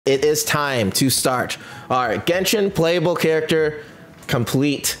It is time to start our Genshin playable character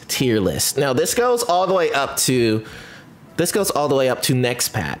complete tier list. Now this goes all the way up to next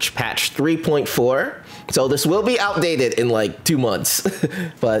patch 3.4. So this will be outdated in like 2 months,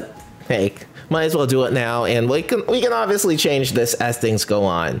 but hey, might as well do it now, and we can obviously change this as things go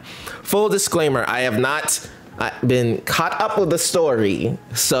on. Full disclaimer: I have not been caught up with the story,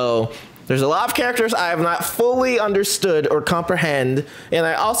 so there's a lot of characters I have not fully understood or comprehend, and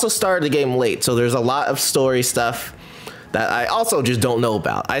I also started the game late, so there's a lot of story stuff that I also just don't know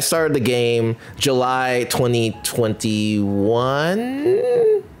about. I started the game July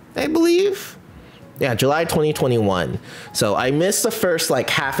 2021, I believe. Yeah, July 2021. So I missed the first like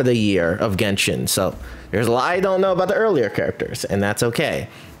half of the year of Genshin. So there's a lot I don't know about the earlier characters, and that's okay.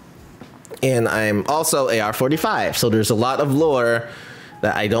 And I'm also AR45, so there's a lot of lore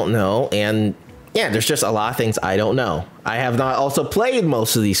that I don't know, and yeah, there's just a lot of things I don't know. I have not also played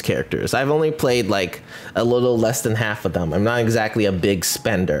most of these characters. I've only played like a little less than half of them. I'm not exactly a big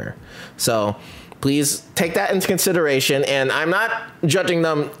spender. So please take that into consideration, and I'm not judging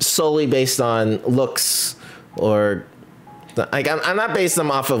them solely based on looks or like I'm not basing them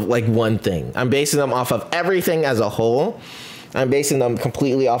off of like one thing. I'm basing them off of everything as a whole. I'm basing them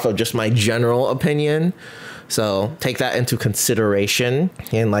completely off of just my general opinion. So take that into consideration.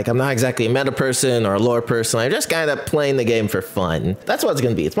 And like, I'm not exactly a meta person or a lore person. I'm just kind of playing the game for fun. That's what it's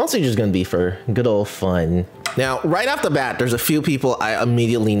going to be. It's mostly just going to be for good old fun. Now, right off the bat, there's a few people I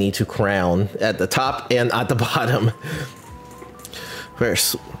immediately need to crown at the top and at the bottom.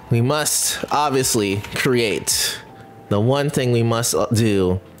 First, we must obviously create. The one thing we must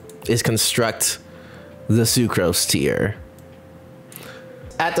do is construct the Sucrose tier.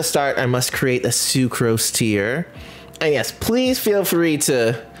 At the start, I must create a Sucrose tier. And yes, please feel free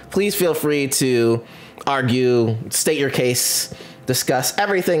to argue, state your case, discuss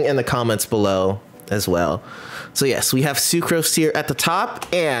everything in the comments below as well. So yes, we have Sucrose tier at the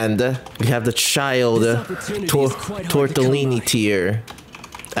top, and we have the child Tortellini tier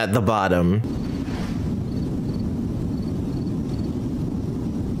at the bottom.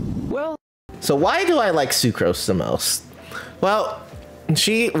 Well, so why do I like Sucrose the most? Well,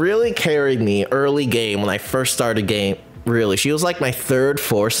 she really carried me early game when I first started game. Really, she was like my third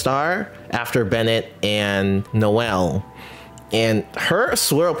 4-star after Bennett and Noelle, and her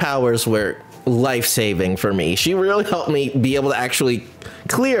swirl powers were life-saving for me. She really helped me be able to actually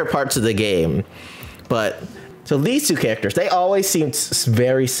clear parts of the game. But so these two characters, they always seemed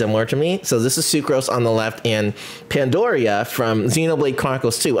very similar to me. So this is Sucrose on the left, and Pandoria from Xenoblade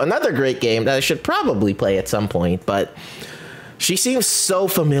Chronicles 2, another great game that I should probably play at some point, but she seems so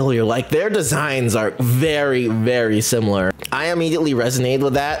familiar. Like, their designs are very, very similar. I immediately resonated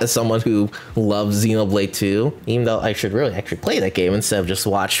with that as someone who loves Xenoblade 2, even though I should really actually play that game instead of just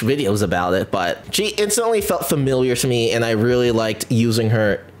watch videos about it. But she instantly felt familiar to me, and I really liked using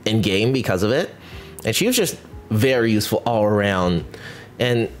her in game because of it. And she was just very useful all around.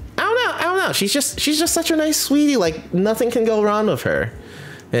 And I don't know. She's just such a nice sweetie. Like, nothing can go wrong with her.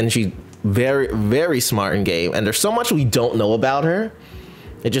 And she very, very smart in game, and there's so much we don't know about her.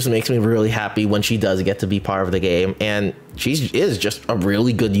 It just makes me really happy when she does get to be part of the game, and she is just a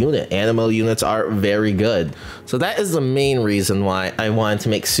really good unit. Animal units are very good, so that is the main reason why I wanted to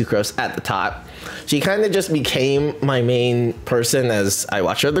make Sucrose at the top. She kind of just became my main person as I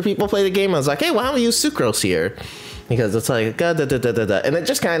watched other people play the game. I was like, hey, why don't we use Sucrose here? Because it's like, da, da, da, da, da. And it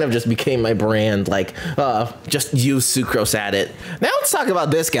just kind of just became my brand, like, just use Sucrose at it. Now let's talk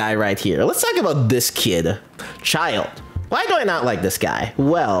about this guy right here. Let's talk about this kid, Child. Why do I not like this guy?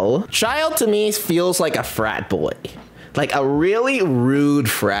 Well, Child to me feels like a frat boy. Like a really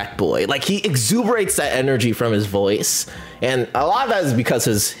rude frat boy. Like, he exuberates that energy from his voice. And a lot of that is because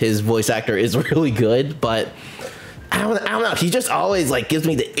his voice actor is really good, but I don't know. He just always like gives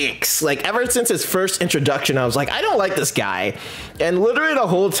me the icks. Like, ever since his first introduction, I was like, I don't like this guy. And literally the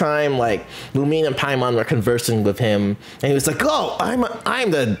whole time, like, Lumine and Paimon were conversing with him, and he was like, oh,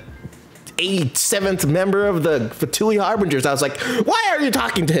 I'm the 87th member of the Fatui Harbingers. I was like, why are you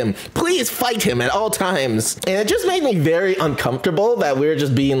talking to him? Please fight him at all times. And it just made me very uncomfortable that we were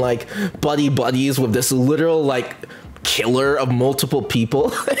just being like buddies with this literal like killer of multiple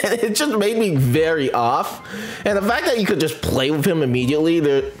people. It just made me very off. And the fact that you could just play with him immediately,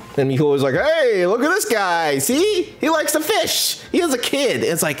 and he was like, hey, look at this guy, see, he likes to fish, he is a kid.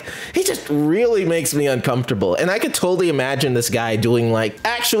 It's like, he just really makes me uncomfortable. And I could totally imagine this guy doing like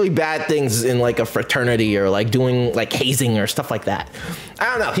actually bad things in like a fraternity, or like doing like hazing or stuff like that. I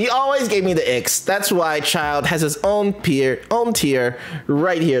don't know, he always gave me the icks. That's why Child has his own tier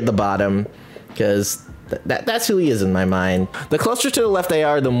right here at the bottom, because That's who he is in my mind. The closer to the left they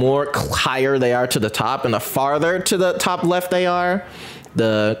are, the more higher they are to the top, and the farther to the top left they are,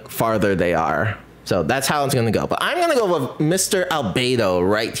 the farther they are. So that's how it's gonna go. But I'm gonna go with Mr. Albedo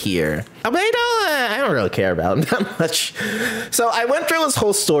right here. Albedo, I don't really care about him that much. So I went through his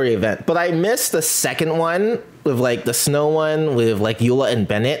whole story event, but I missed the second one with like the snow one with like Eula and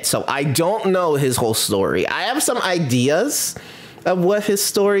Bennett. So I don't know his whole story. I have some ideas of what his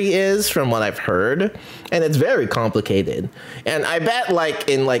story is from what I've heard, and it's very complicated. And I bet like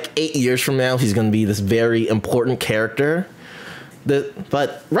in like 8 years from now, he's gonna be this very important character.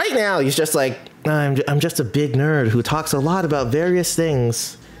 But right now, he's just like, I'm just a big nerd who talks a lot about various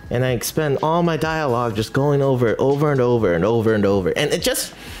things, and I spend all my dialogue just going over it over and over and over and over. And it's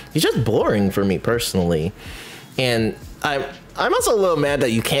just boring for me personally. And I'm also a little mad that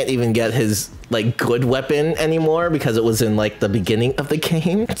you can't even get his like good weapon anymore because it was in like the beginning of the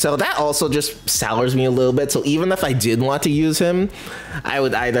game. So that also just sours me a little bit. So even if I did want to use him, I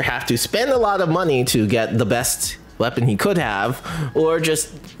would either have to spend a lot of money to get the best weapon he could have, or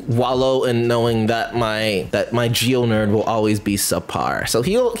just wallow in knowing that my Geo nerd will always be subpar. So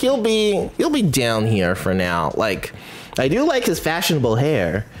he'll be down here for now. Like, I do like his fashionable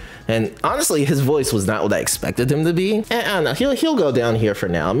hair, and honestly his voice was not what I expected him to be. And I don't know, he'll go down here for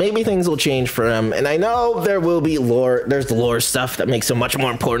now. Maybe things will change for him, and I know there will be lore. There's lore stuff that makes him much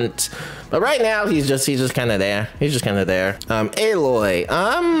more important, but right now he's just kind of there. He's just kind of there. Aloy,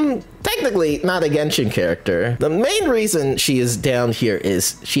 technically not a Genshin character. The main reason she is down here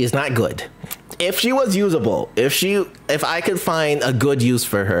is she is not good. If she was usable, if I could find a good use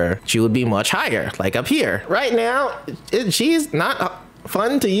for her, she would be much higher, like up here. Right now, she's not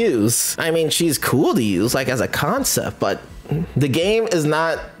fun to use. I mean, she's cool to use, like as a concept, but the game is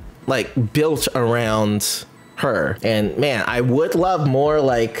not like built around her. And man, I would love more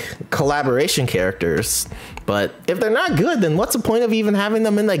like collaboration characters, but if they're not good, then what's the point of even having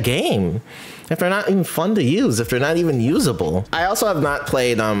them in the game? If they're not even fun to use, if they're not even usable. I also have not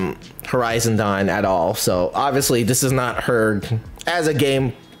played Horizon Dawn at all, so obviously this is not her as a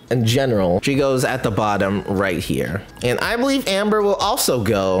game in general. She goes at the bottom right here. And I believe Amber will also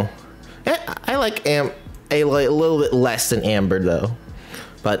go. I like Aloy a little bit less than Amber though.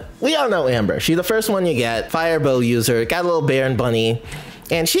 But we all know Amber. She's the first one you get. Firebow user, got a little bear and bunny.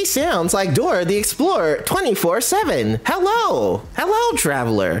 And she sounds like Dora the Explorer 24/7. Hello, hello,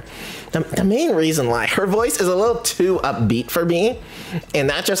 traveler. The main reason why her voice is a little too upbeat for me, and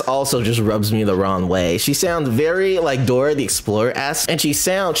that just also just rubs me the wrong way. She sounds very like Dora the Explorer-esque, and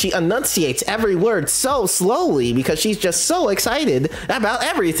she enunciates every word so slowly because she's just so excited about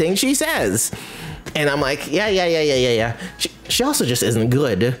everything she says. And I'm like, yeah. She also just isn't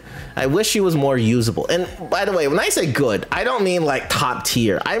good. I wish she was more usable. And by the way, when I say good, I don't mean like top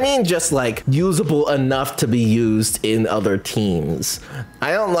tier. I mean just like usable enough to be used in other teams.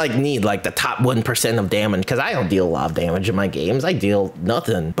 I don't like need like the top 1% of damage, because I don't deal a lot of damage in my games. I deal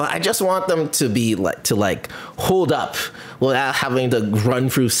nothing. But I just want them to be like hold up without having to run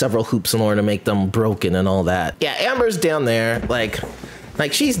through several hoops in order to make them broken and all that. Yeah, Amber's down there. Like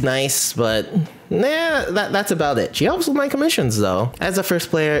she's nice, but nah, that's about it. She helps with my commissions though. As a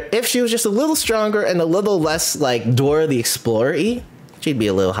first player, if she was just a little stronger and a little less like Dora the Explorer-y, she'd be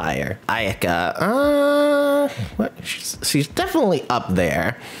a little higher. Ayaka, she's definitely up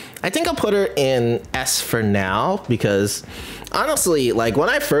there. I think I'll put her in S for now, because honestly, like when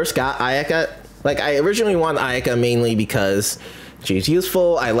I first got Ayaka, like I originally wanted Ayaka mainly because she's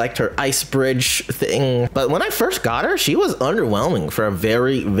useful. I liked her ice bridge thing. But when I first got her, she was underwhelming for a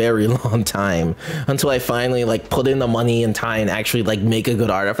very, very long time, until I finally like put in the money and time and actually like make a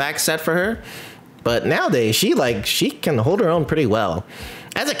good artifact set for her. But nowadays, she can hold her own pretty well.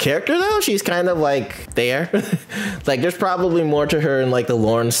 As a character though, she's kind of like there. Like there's probably more to her in like the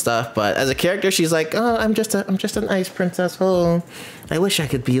lore and stuff, but as a character she's like, oh, I'm just an ice princess. Oh, I wish I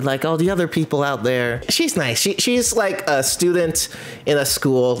could be like all the other people out there. She's nice. She's like a student in a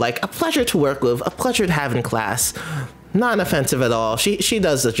school, like a pleasure to work with, a pleasure to have in class. Not offensive at all. She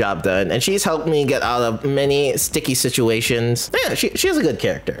does the job done, and she's helped me get out of many sticky situations. Yeah, she's a good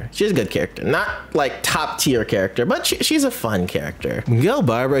character. She's a good character. Not like top tier character, but she's a fun character. Go,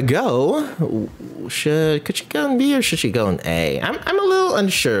 Barbara, go. Could she go in B or should she go in A? I'm a little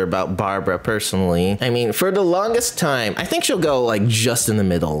unsure about Barbara personally. I mean, for the longest time, I think she'll go like just in the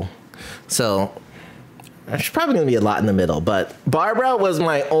middle. So she's probably gonna be a lot in the middle, but Barbara was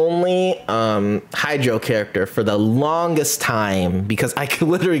my only Hydro character for the longest time, because I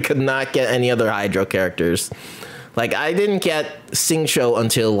literally could not get any other Hydro characters. Like I didn't get Singcho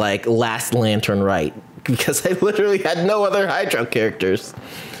until like Last Lantern Right, because I literally had no other Hydro characters.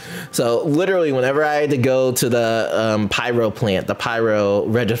 So literally whenever I had to go to the pyro plant, the pyro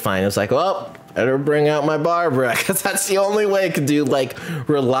Regifine, it's like, well, better bring out my Barbara, because that's the only way it could do like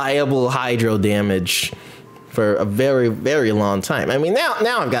reliable hydro damage for a very, very long time. I mean, now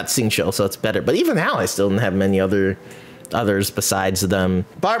I've got Xingqiu, so it's better. But even now, I still didn't have many others besides them.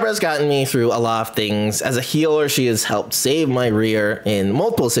 Barbara's gotten me through a lot of things. As a healer, she has helped save my rear in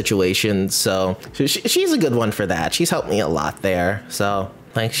multiple situations, so she's a good one for that. She's helped me a lot there, so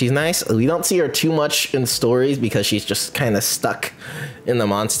like, she's nice. We don't see her too much in stories because she's just kind of stuck in the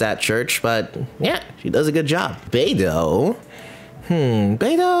Mondstadt church, but yeah, she does a good job. Beidou?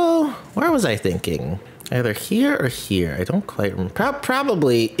 Beidou, where was I thinking? Either here or here. I don't quite remember.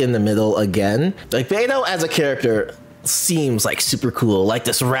 Probably in the middle again. Like, Beidou as a character seems like super cool, like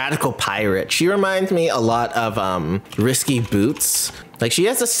this radical pirate. She reminds me a lot of Risky Boots. Like, she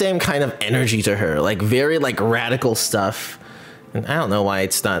has the same kind of energy to her, like very like radical stuff. And I don't know why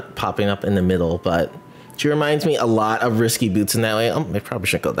it's not popping up in the middle, but she reminds me a lot of Risky Boots in that way. I probably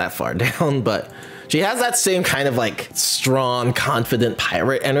shouldn't go that far down, but she has that same kind of like strong, confident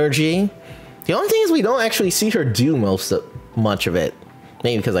pirate energy. The only thing is we don't actually see her do much of it.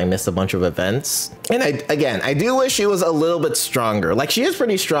 Maybe because I missed a bunch of events. And I do wish she was a little bit stronger. Like, she is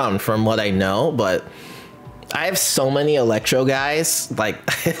pretty strong from what I know, but I have so many Electro guys. Like,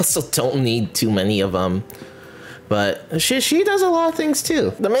 I also don't need too many of them. But she does a lot of things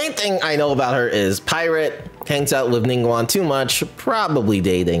too. The main thing I know about her is pirate, hangs out with Ningguang too much, probably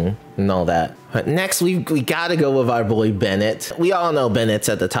dating and all that. But next, we gotta go with our boy Bennett. We all know Bennett's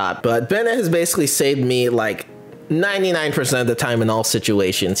at the top, but Bennett has basically saved me like 99% of the time in all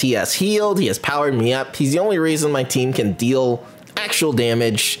situations. He has healed, he has powered me up. He's the only reason my team can deal actual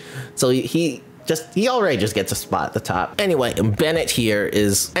damage. So he already just gets a spot at the top. Anyway, Bennett here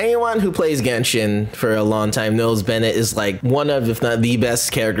is, anyone who plays Genshin for a long time knows Bennett is like one of, if not the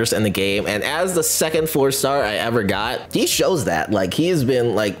best characters in the game. And as the second 4-star I ever got, he shows that. Like, he has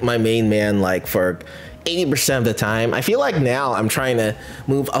been like my main man like for 80% of the time. I feel like now I'm trying to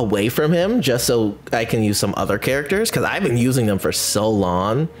move away from him just so I can use some other characters, because I've been using them for so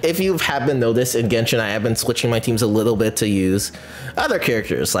long. If you haven't noticed, in Genshin I have been switching my teams a little bit to use other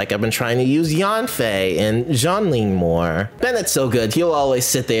characters. Like, I've been trying to use Yanfei and Zhonling more. Bennett's so good. He'll always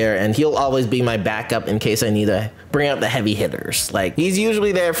sit there and he'll always be my backup in case I need to bring out the heavy hitters. Like, he's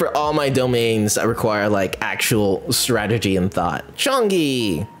usually there for all my domains that require like actual strategy and thought.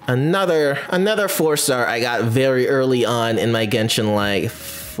 Chongi, another 4-star I got very early on in my Genshin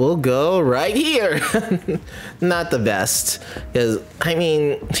life. We'll go right here. Not the best, because I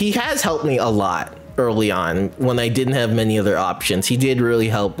mean, he has helped me a lot early on when I didn't have many other options. He did really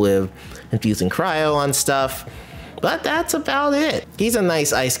help with infusing cryo on stuff. But that's about it. He's a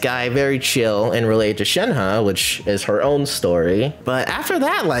nice ice guy, very chill, and related to Shenhe, which is her own story. But after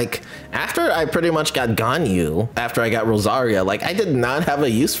that, like, after I pretty much got Ganyu, after I got Rosaria, like, I did not have a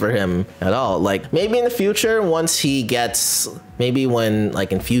use for him at all. Like, maybe in the future, once he gets, maybe when,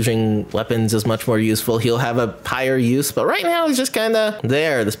 like, infusing weapons is much more useful, he'll have a higher use. But right now, he's just kind of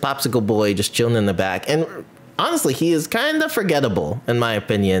there, this popsicle boy just chilling in the back. And honestly, he is kind of forgettable, in my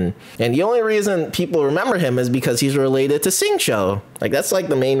opinion. And the only reason people remember him is because he's related to Xingqiu. Like, that's like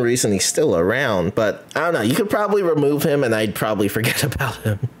the main reason he's still around. But I don't know, you could probably remove him and I'd probably forget about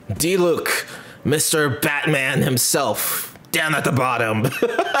him. Diluc, Mr. Batman himself, down at the bottom.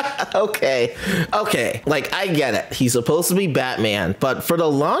 Okay, like, I get it. He's supposed to be Batman, but for the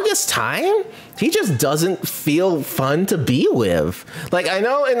longest time, he just doesn't feel fun to be with. Like, I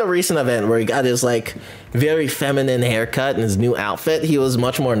know in the recent event where he got his like very feminine haircut and his new outfit, he was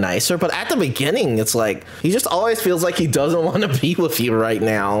much more nicer, but at the beginning, it's like, he just always feels like he doesn't want to be with you right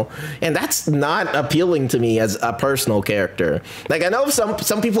now. And that's not appealing to me as a personal character. Like, I know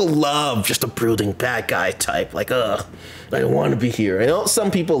some people love just a brooding bad guy type, like, ugh, I don't want to be here. I know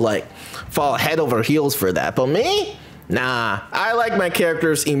some people like fall head over heels for that, but me? Nah, I like my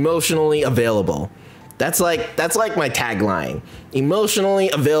characters emotionally available. That's like my tagline. Emotionally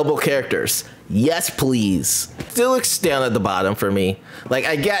available characters. Yes, please. Diluc's down at the bottom for me. Like,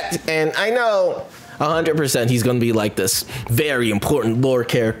 I get, and I know 100% he's gonna be like this very important lore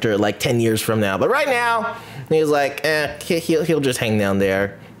character like 10 years from now. But right now, he's like, he'll just hang down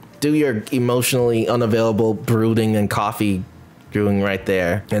there. Do your emotionally unavailable brooding and coffee brewing right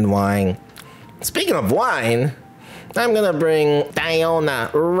there, and wine. Speaking of wine, I'm gonna bring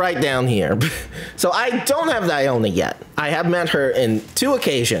Diona right down here. So I don't have Diona yet. I have met her in 2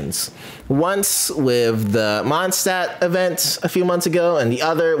 occasions. Once with the Mondstadt event a few months ago, and the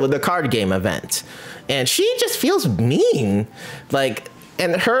other with the card game event. And she just feels mean. Like,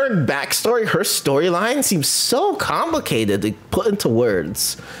 And her backstory, her storyline seems so complicated to put into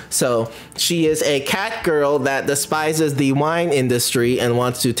words. So she is a cat girl that despises the wine industry and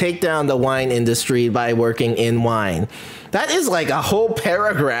wants to take down the wine industry by working in wine. That is like a whole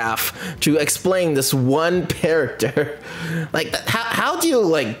paragraph to explain this one character. Like, how do you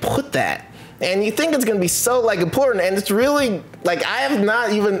like put that? And you think it's gonna be so like important, and it's really like I have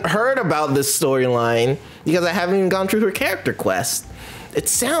not even heard about this storyline because I haven't even gone through her character quest. It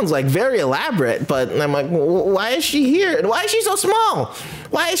sounds like very elaborate, but I'm like, why is she here? And why is she so small?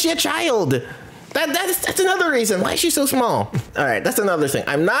 Why is she a child? That's another reason. Why is she so small? All right, that's another thing.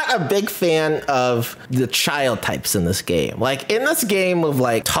 I'm not a big fan of the child types in this game. Like in this game of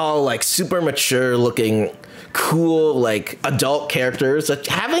like tall, like super mature looking, cool, like adult characters, like,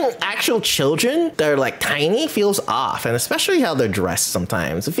 having actual children that are like tiny feels off, and especially how they're dressed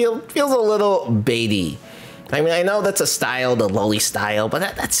sometimes. It feels a little baity. I mean, I know that's a style, the lolly style, but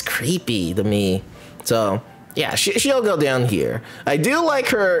that's creepy to me. So yeah, she'll go down here. I do like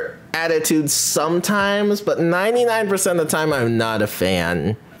her attitude sometimes, but 99% of the time I'm not a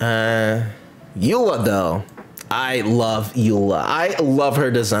fan. Eula though. I love Eula. I love her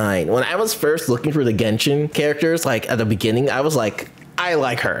design. When I was first looking for the Genshin characters, like at the beginning, I was like, I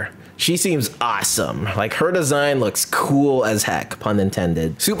like her. She seems awesome. Like her design looks cool as heck, pun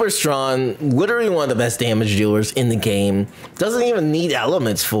intended. Super strong, literally one of the best damage dealers in the game. Doesn't even need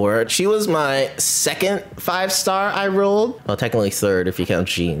elements for it. She was my second 5-star I rolled. Well, technically third if you count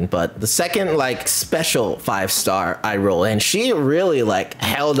Jean, but the second like special 5-star I rolled. And she really like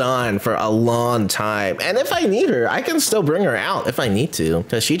held on for a long time. And if I need her, I can still bring her out if I need to,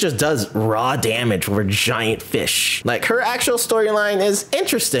 because she just does raw damage for giant fish. Like her actual storyline is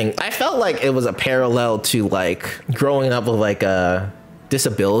interesting. I felt like it was a parallel to like growing up with like a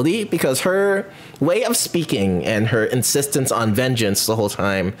disability, because her way of speaking and her insistence on vengeance the whole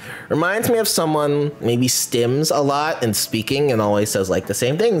time reminds me of someone maybe stims a lot in speaking and always says like the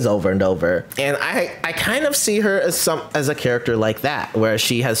same things over and over. And I kind of see her as a character like that, where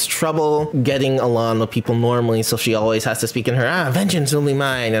she has trouble getting along with people normally, so she always has to speak in her vengeance will be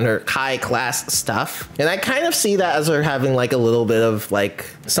mine and her high class stuff. And I kind of see that as her having like a little bit of like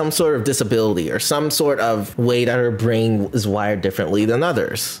some sort of disability or some sort of way that her brain is wired differently than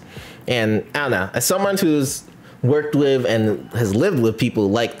others. And I don't know, as someone who's worked with and has lived with people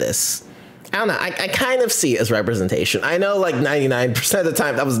like this, I don't know, I kind of see it as representation. I know like 99% of the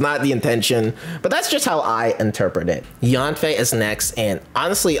time that was not the intention, but that's just how I interpret it. Yanfei is next, and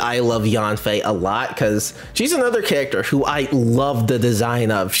honestly, I love Yanfei a lot because she's another character who I love the design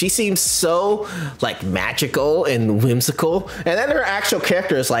of. She seems so like magical and whimsical, and then her actual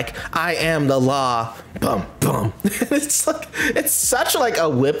character is like, I am the law, bum bum. It's like, it's such like a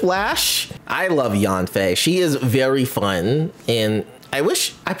whiplash. I love Yanfei. She is very fun, and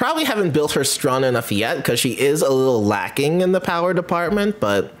I probably haven't built her strong enough yet because she is a little lacking in the power department,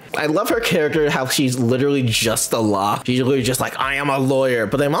 but I love her character, how she's literally just the law. She's literally just like, I am a lawyer,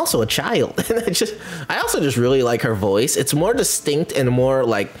 but I'm also a child. And I also just really like her voice. It's more distinct and more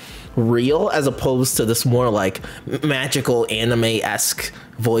like real as opposed to this more like magical anime-esque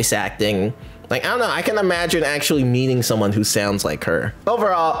voice acting. Like, I don't know, I can imagine actually meeting someone who sounds like her.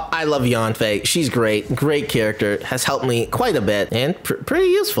 Overall, I love Yanfei. She's great character, has helped me quite a bit, and pretty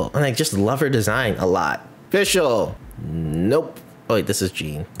useful. And I just love her design a lot. Fischl, nope. Oh wait, this is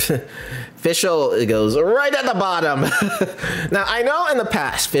Jean. Fischl, it goes right at the bottom. Now, I know in the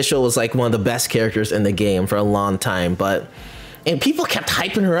past, Fischl was like one of the best characters in the game for a long time, and people kept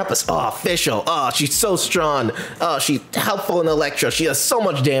hyping her up as, oh, Fischl, oh, she's so strong, oh, she's helpful in Electro, she does so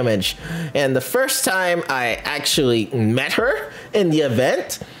much damage. And the first time I actually met her in the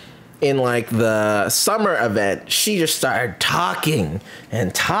event, in like the summer event, she just started talking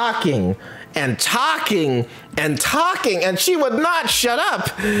and talking and talking and talking, and she would not shut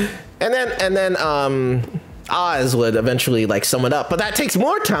up. And then Oz would eventually like sum it up, but that takes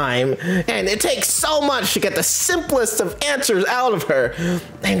more time, and it takes so much to get the simplest of answers out of her,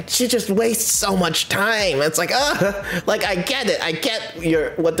 and she just wastes so much time. It's like, like I get it, I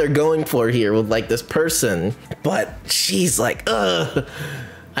get what they're going for here with like this person, but she's like,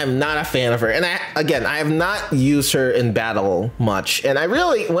 I'm not a fan of her. And I have not used her in battle much, and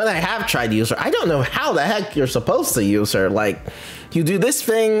when I have tried to use her, I don't know how the heck you're supposed to use her. Like, you do this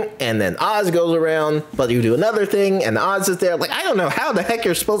thing, and then Oz goes around, but you do another thing, and Oz is there. Like, I don't know how the heck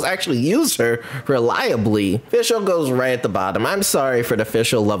you're supposed to actually use her reliably. Fischl goes right at the bottom. I'm sorry for the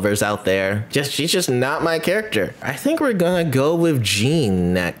Fischl lovers out there. She's just not my character. I think we're gonna go with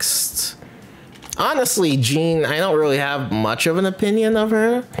Jean next. Honestly, Jean, I don't really have much of an opinion of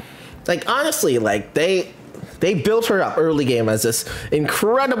her. Like, honestly, like, They built her up early game as this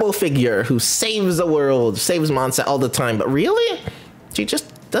incredible figure who saves the world, saves Mondstadt all the time, but really, she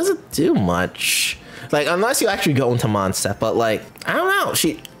just doesn't do much. Like, unless you actually go into Mondstadt, but like, I don't know,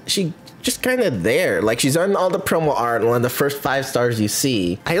 she just kind of there. Like, she's on all the promo art, one of the first 5 stars you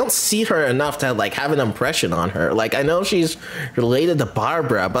see. I don't see her enough to like have an impression on her. Like, I know she's related to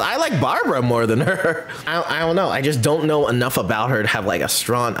Barbara, but I like Barbara more than her. I don't know. I just don't know enough about her to have like a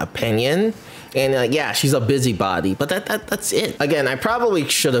strong opinion. And yeah, she's a busybody, but that's it. Again, I probably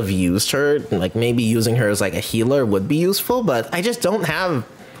should have used her. Like, maybe using her as like a healer would be useful, but I just don't have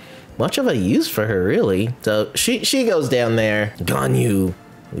much of a use for her, really. So she goes down there. Ganyu.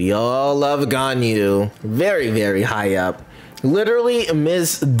 We all love Ganyu. Very, very high up. Literally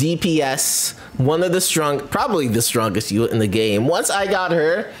Ms. DPS, one of the probably the strongest unit in the game. Once I got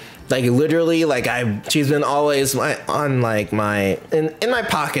her, like literally, like she's been always on like in my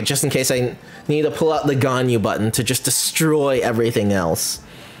pocket just in case I need to pull out the Ganyu button to just destroy everything else.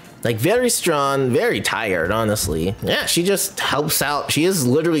 Like, very strong, very tired, honestly. Yeah, she just helps out. She has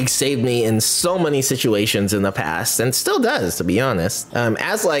literally saved me in so many situations in the past, and still does, to be honest.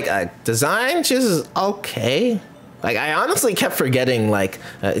 As like a design, she's okay. Like, I honestly kept forgetting, like,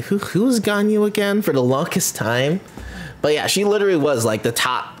 who's Ganyu again for the longest time? But yeah, she literally was like the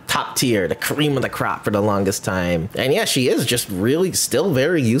top tier, the cream of the crop for the longest time. And yeah, she is just really still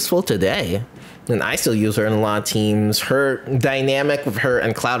very useful today. And I still use her in a lot of teams. Her dynamic with her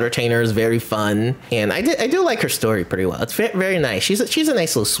and Cloud Retainer is very fun. And I do like her story pretty well. It's very nice. She's a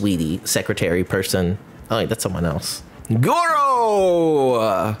nice little sweetie secretary person. Oh, wait, that's someone else.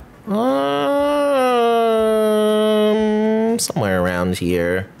 Goro! Somewhere around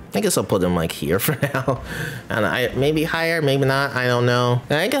here. I guess I'll put him like here for now. And maybe higher, maybe not. I don't know.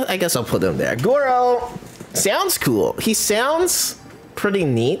 I guess I'll put him there. Goro sounds cool. He sounds pretty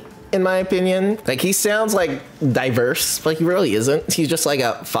neat, in my opinion. Like, he sounds like diverse, but he really isn't. He's just like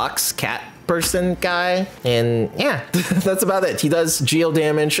a fox cat person guy. And yeah, that's about it. He does geo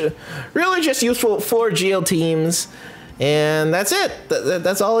damage. Really just useful for geo teams. And that's it.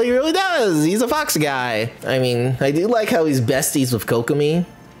 That's all he really does. He's a fox guy. I mean, I do like how he's besties with Kokomi.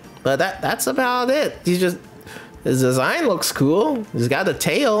 But that's about it. His design looks cool. He's got a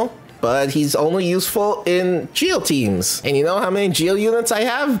tail, but he's only useful in Geo teams. And you know how many Geo units I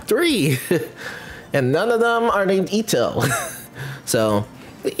have? 3. And none of them are named Ito. So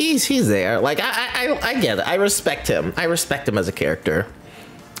he's there. Like, I get it. I respect him. I respect him as a character.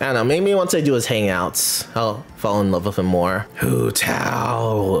 I don't know, maybe once I do his hangouts, I'll fall in love with him more. Hu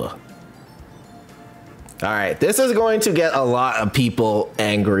Tao. All right, this is going to get a lot of people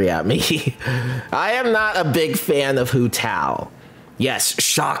angry at me. I am not a big fan of Hu Tao. Yes,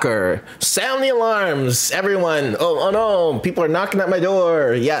 shocker. Sound the alarms, everyone. Oh no, people are knocking at my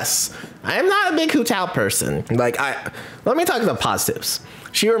door. Yes, I am not a big Hu Tao person. Like, let me talk about positives.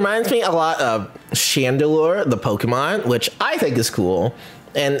 She reminds me a lot of Chandelure, the Pokemon, which I think is cool.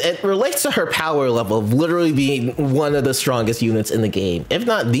 And it relates to her power level of literally being one of the strongest units in the game, if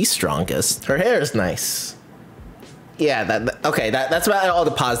not the strongest. Her hair is nice. Yeah, that's about all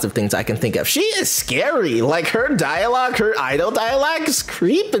the positive things I can think of. She is scary. Like, her dialogue, her idol dialogue is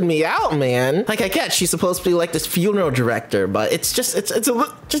creeping me out, man. Like, I get she's supposed to be like this funeral director, but it's just, I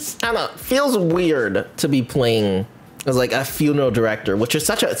don't know, feels weird to be playing as like a funeral director, which is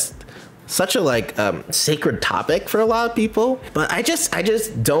such a like sacred topic for a lot of people. But I just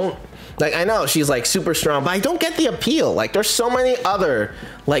don't, like, I know she's like super strong, but I don't get the appeal. Like, there's so many other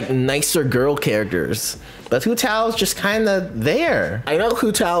like nicer girl characters, but Hu Tao is just kind of there. I know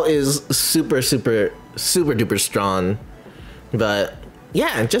Hu Tao is super duper strong, but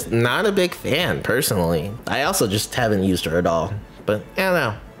yeah, I'm just not a big fan personally. I also just haven't used her at all, but I don't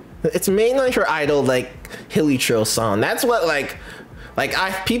know. It's mainly her idol, like Hilly song. That's what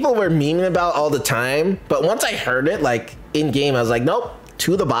people were memeing about all the time, but once I heard it like in game, I was like, nope,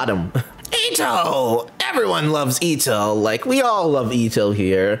 to the bottom. Ito! Everyone loves Ito. Like, we all love Ito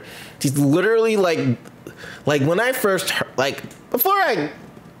here. He's literally like when I first heard, like, before I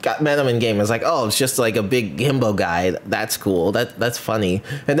met him in game, I was like, oh, it's just like a big himbo guy. That's cool. That's funny.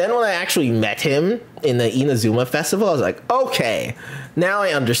 And then when I actually met him in the Inazuma festival, I was like, okay, now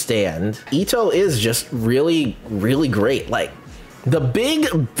I understand. Ito is just really great. Like, the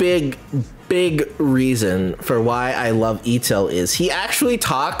big reason for why I love Ito is he actually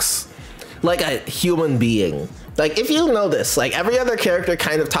talks like a human being. Like, if you know this, like, every other character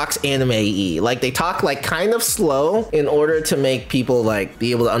kind of talks anime-y. Like, they talk like kind of slow in order to make people like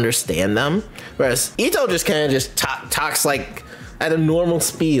be able to understand them. Whereas Ito just kind of talks like at a normal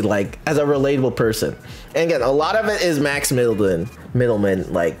speed, like as a relatable person. And again, a lot of it is Max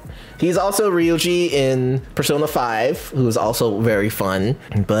Middleman. Like, he's also Ryuji in Persona 5, who's also very fun.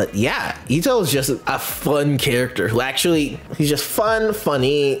 But yeah, Ito is just a fun character who actually, he's just fun,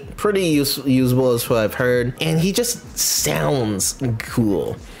 funny, pretty usable is what I've heard. And he just sounds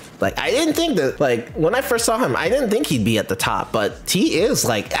cool. Like, I didn't think that, like, when I first saw him, I didn't think he'd be at the top, but he is,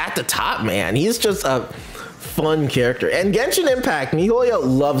 like, at the top, man. He's just a fun character. And Genshin Impact, MiHoYo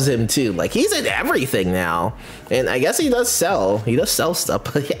loves him too. Like, he's in everything now. And I guess he does sell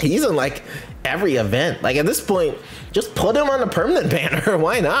stuff, but he's in, like, every event. Like, at this point, just put him on the permanent banner.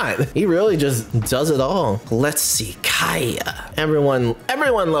 Why not? He really just does it all. Let's see, Kaya. Everyone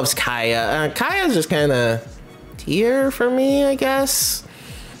loves Kaya. Kaya's just kind of tier for me, I guess.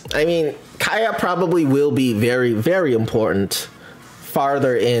 I mean, Kaya probably will be very, very important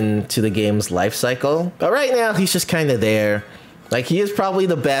farther into the game's life cycle. But right now, he's just kind of there. Like, he is probably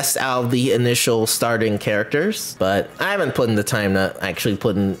the best out of the initial starting characters, but I haven't put in the time to actually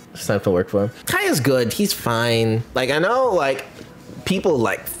put in time to work for him. Kaya's good. He's fine. Like, I know, like, people,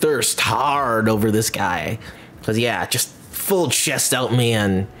 like, thirst hard over this guy. Because, yeah, just full chest out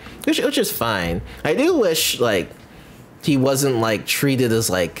man, which is fine. I do wish, like, he wasn't, like, treated as,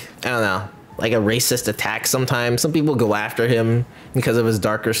 like, I don't know, like a racist attack sometimes. Some people go after him because of his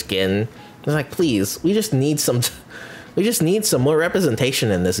darker skin. They're like, please, we just need some more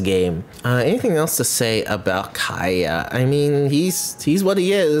representation in this game. Anything else to say about Kaya? I mean, he's what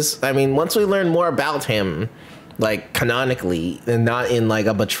he is. I mean, once we learn more about him, like, canonically, and not in, like,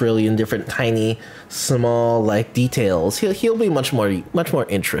 a bajillion different tiny, small, like, details, he'll be much more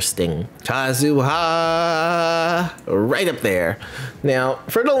interesting. Kazuha, right up there. Now,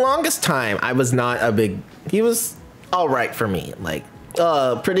 for the longest time, I was not a big, he was all right for me. Like,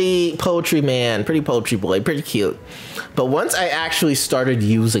 pretty poetry man, pretty poetry boy, pretty cute. But once I actually started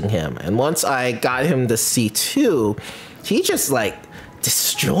using him, and once I got him to C2, he just, like,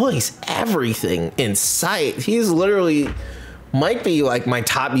 destroys everything in sight. He's literally might be like my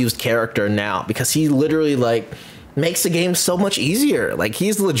top used character now, because he literally, like, makes the game so much easier. Like,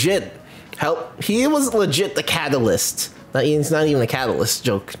 he's legit he was legit the catalyst. He's not even a catalyst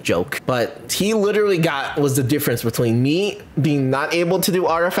joke, but he literally was the difference between me being not able to do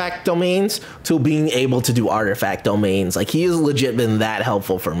artifact domains to being able to do artifact domains. Like, he has legit been that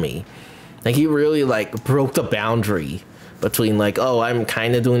helpful for me. Like, he really, like, broke the boundary between, like, oh, I'm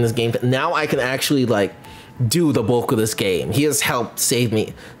kind of doing this game, but now I can actually, like, do the bulk of this game. He has helped save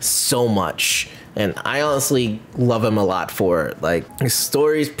me so much, and I honestly love him a lot for it. Like, his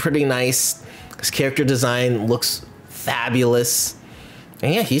story's pretty nice, his character design looks fabulous,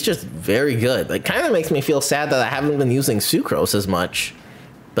 and yeah, he's just very good. Like, kind of makes me feel sad that I haven't been using Sucrose as much,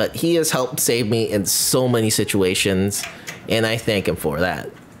 but he has helped save me in so many situations, and I thank him for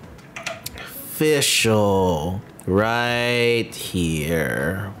that. Official. Right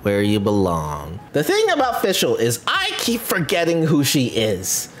here, where you belong. The thing about Fischl is I keep forgetting who she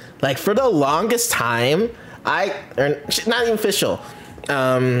is. Like, for the longest time, not even Fischl,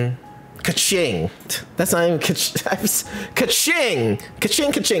 Kaching. That's not even Kaching.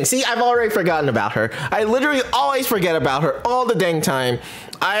 Kaching. See, I've already forgotten about her. I literally always forget about her all the dang time.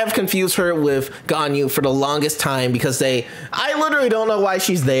 I have confused her with Ganyu for the longest time because I literally don't know why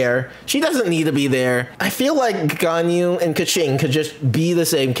she's there. She doesn't need to be there. I feel like Ganyu and Kaching could just be the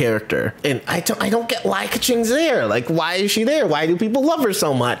same character. And I don't get why Kaching's there. Like, why is she there? Why do people love her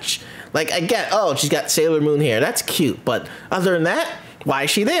so much? Like, I get, oh, she's got Sailor Moon hair. That's cute. But other than that, why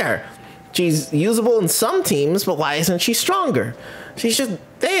is she there? She's usable in some teams, but why isn't she stronger? She's just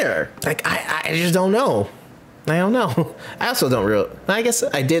there. Like, I just don't know. I don't know. I also don't really. I guess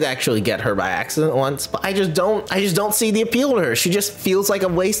I did actually get her by accident once, but I just don't see the appeal to her. She just feels like a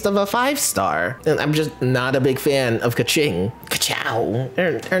waste of a 5-star, and I'm just not a big fan of Kaching.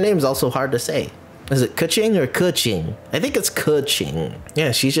 Kachow. Her name's also hard to say. Is it Kaching or Kuching? I think it's Kuching.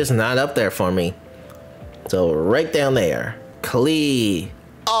 Yeah, she's just not up there for me. So right down there. Klee,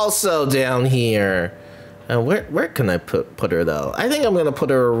 also down here. Where can I put her though? I think I'm gonna put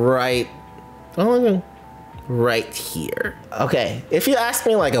her right. Right here. Okay, if you asked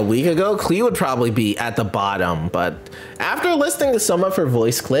me like a week ago, Klee would probably be at the bottom, but after listening to some of her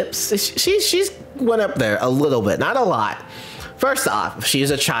voice clips, she's went up there a little bit, not a lot. First off,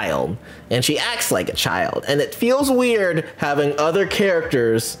 she's a child, and she acts like a child, and it feels weird having other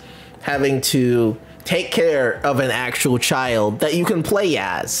characters having to take care of an actual child that you can play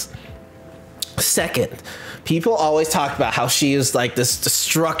as. Second, people always talk about how she is like this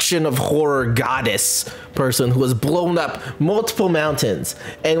destruction of horror goddess person who has blown up multiple mountains.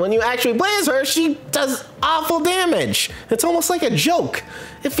 And when you actually play as her, she does awful damage. It's almost like a joke.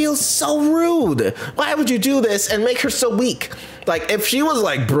 It feels so rude. Why would you do this and make her so weak? Like, if she was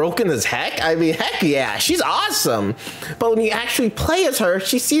like broken as heck, I mean, heck yeah, she's awesome. But when you actually play as her,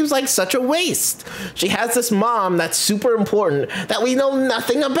 she seems like such a waste. She has this mom that's super important that we know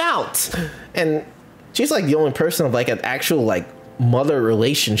nothing about. And she's like the only person of like an actual like mother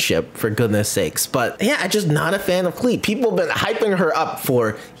relationship, for goodness sakes. But yeah, I'm just not a fan of Klee. People have been hyping her up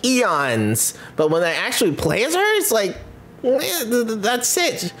for eons. But when I actually play as her, it's like, that's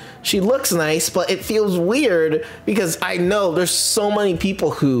it. She looks nice, but it feels weird because I know there's so many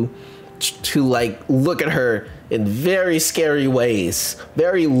people who like look at her in very scary ways,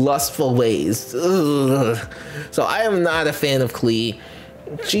 very lustful ways. Ugh. So I am not a fan of Klee.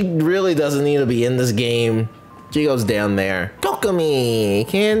 She really doesn't need to be in this game. She goes down there. Kokomi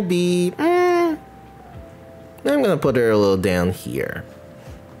can be. I'm gonna put her a little down here.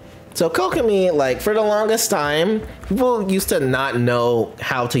 So Kokomi, like, for the longest time, people used to not know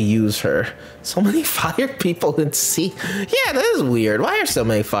how to use her. So many fire people in C. Yeah, that is weird. Why are so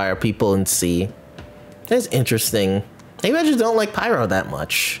many fire people in C? That's interesting. Maybe I just don't like Pyro that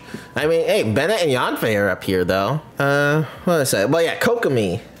much. I mean, hey, Bennett and Yanfei are up here, though. What did I say? Well, yeah,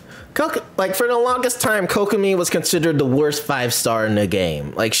 Kokomi. Like, for the longest time, Kokomi was considered the worst 5-star in the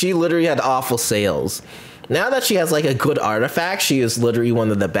game. Like, she literally had awful sales. Now that she has like a good artifact, she is literally one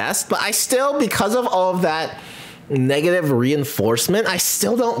of the best. But I still, because of all of that negative reinforcement, I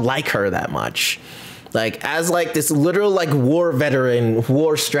still don't like her that much. Like, as like this literal like war veteran,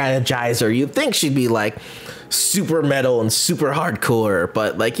 war strategizer, you'd think she'd be like super metal and super hardcore.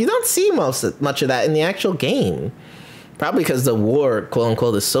 But like, you don't see much of that in the actual game. Probably because the war, quote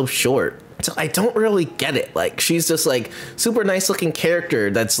unquote, is so short. So I don't really get it. Like, she's just like super nice looking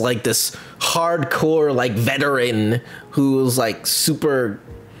character that's like this hardcore like veteran who's like super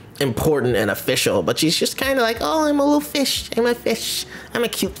important and official, but she's just kind of like, oh, I'm a little fish. I'm a fish. I'm a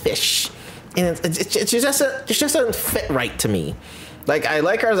cute fish. And it just doesn't fit right to me. Like, I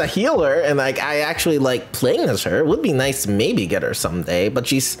like her as a healer, and like I actually like playing as her. It would be nice to maybe get her someday, but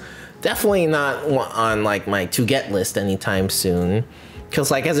she's definitely not on like my to get list anytime soon. Because,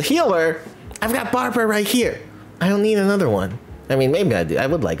 like, as a healer, I've got Barbara right here. I don't need another one. I mean, maybe I do. I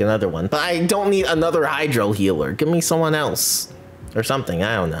would like another one. But I don't need another Hydro healer. Give me someone else. Or something.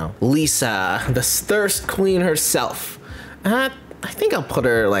 I don't know. Lisa, the Thirst Queen herself. I think I'll put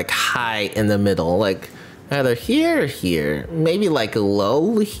her, like, high in the middle. Like, either here or here. Maybe, like,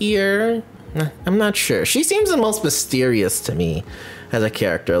 low here. I'm not sure. She seems the most mysterious to me as a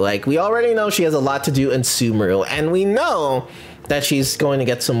character. Like, we already know she has a lot to do in Sumeru. And we know that she's going to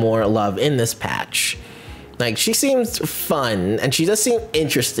get some more love in this patch. Like, she seems fun, and she does seem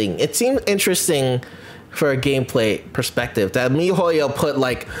interesting. It seemed interesting for a gameplay perspective that MiHoYo put,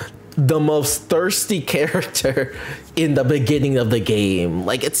 like, the most thirsty character in the beginning of the game.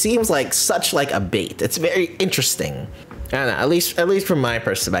 Like, it seems like such, like, a bait. It's very interesting. I don't know, at least from my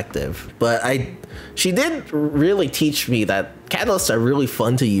perspective. But she did really teach me that catalysts are really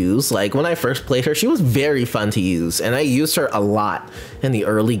fun to use. Like, when I first played her, she was very fun to use, and I used her a lot in the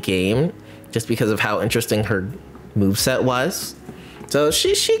early game just because of how interesting her moveset was. So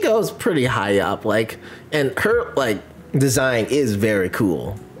she goes pretty high up, like, and her like design is very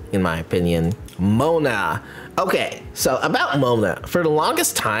cool in my opinion. Mona. Okay, so about Mona, for the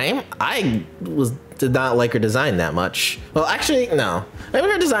longest time I did not like her design that much. Well, actually, no. I mean,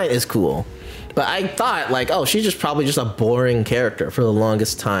 her design is cool. But I thought, like, oh, she's probably just a boring character for the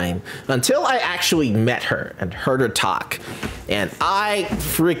longest time. Until I actually met her and heard her talk. And I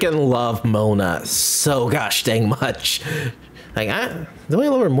freaking love Mona so gosh dang much. Like, do I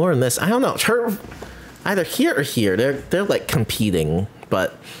love her more than this? I don't know. Her, either here or here, they're like competing.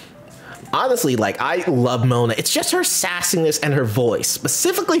 But honestly, like, I love Mona. It's just her sassiness and her voice.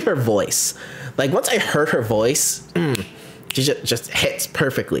 Specifically her voice. Like, once I heard her voice, she just hits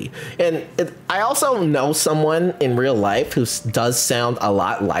perfectly. And I also know someone in real life who does sound a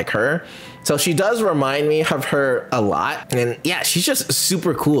lot like her. So she does remind me of her a lot. And yeah, she's just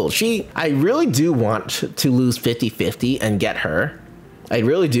super cool. I really do want to lose 50-50 and get her. I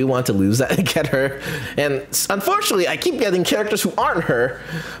really do want to lose that and get her. And unfortunately, I keep getting characters who aren't her.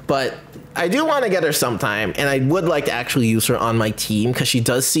 But I do want to get her sometime. And I would like to actually use her on my team because she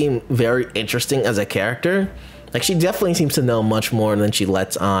does seem very interesting as a character. Like, she definitely seems to know much more than she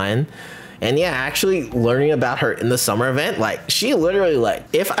lets on. And yeah, actually learning about her in the summer event, like, she literally, like,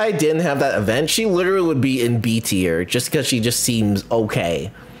 if I didn't have that event, she literally would be in B tier just because she just seems okay.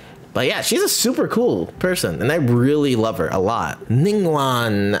 But yeah, she's a super cool person, and I really love her a lot.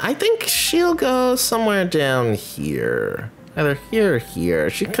 Ningguang, I think she'll go somewhere down here. Either here or here.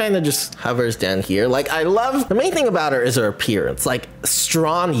 She kind of just hovers down here. Like, I love, the main thing about her is her appearance. Like,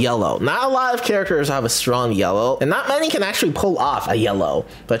 strong yellow. Not a lot of characters have a strong yellow, and not many can actually pull off a yellow,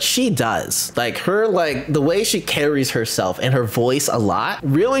 but she does. Like, her, like, the way she carries herself and her voice a lot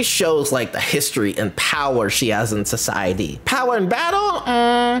really shows, like, the history and power she has in society. Power in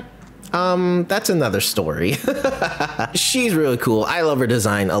battle? That's another story. She's really cool. I love her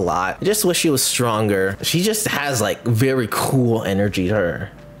design a lot. I just wish she was stronger. She just has like very cool energy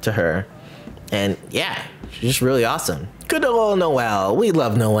to her. And yeah, she's just really awesome. Good old Noelle. We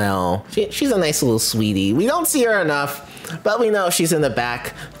love Noelle. She's a nice little sweetie. We don't see her enough, but we know she's in the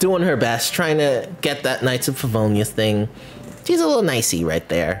back doing her best, trying to get that Knights of Favonius thing. She's a little nicey right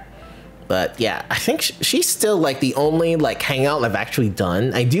there. But yeah, I think she's still like the only like hangout I've actually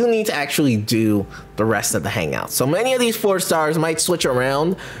done. I do need to actually do the rest of the hangouts. So many of these 4 stars might switch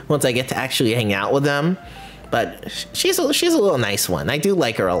around once I get to actually hang out with them. But she's a little nice one. I do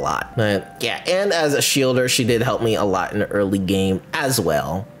like her a lot. But yeah, and as a shielder, she did help me a lot in the early game as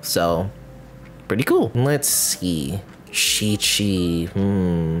well. So pretty cool. Let's see. Chi-Chi.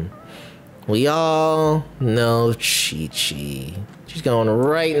 We all know Chi-Chi. She's going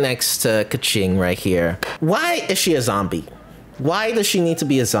right next to Kaching right here. Why is she a zombie? Why does she need to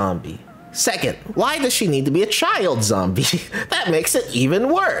be a zombie? Second, why does she need to be a child zombie? That makes it even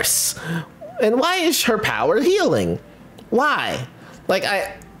worse. And why is her power healing? Why? Like,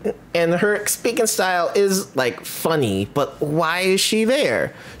 and her speaking style is like funny, but why is she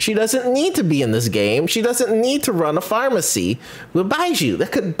there? She doesn't need to be in this game. She doesn't need to run a pharmacy with Baiju.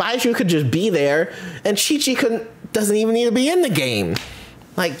 Baiju could just be there, and Chi-Chi doesn't even need to be in the game.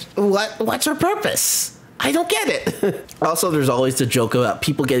 Like, what's her purpose? I don't get it. Also, there's always the joke about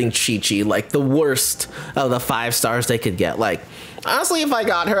people getting Chi-Chi, like the worst of the 5 stars they could get. Like, honestly, if I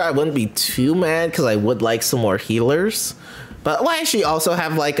got her, I wouldn't be too mad because I would like some more healers. But why does she also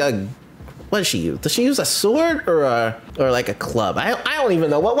have like a, what does she use? Does she use a sword or like a club? I don't even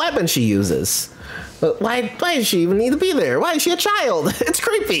know what weapon she uses. But why does she even need to be there? Why is she a child? It's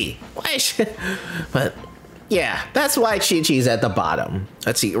creepy. Why is she? But yeah, that's why Chi-Chi's at the bottom.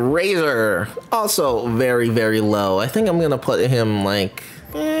 Let's see, Razor, also very, very low. I think I'm gonna put him like,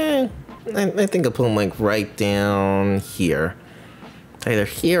 I think I'll put him like right down here. Either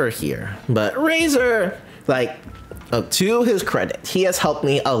here or here. But Razor, like, to his credit, he has helped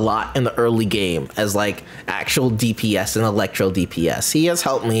me a lot in the early game as like actual DPS and electro DPS. He has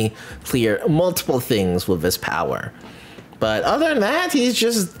helped me clear multiple things with his power. But other than that, he's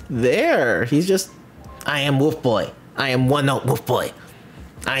just there. He's just, I am Wolf Boy. I am One Note Wolf Boy.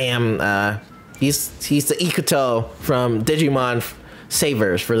 I am, he's the Ikuto from Digimon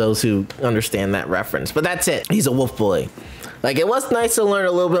Savers, for those who understand that reference. But that's it. He's a Wolf Boy. Like, it was nice to learn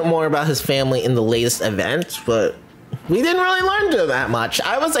a little bit more about his family in the latest event, but we didn't really learn that much.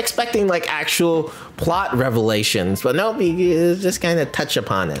 I was expecting like actual plot revelations, but nope, he just kind of touch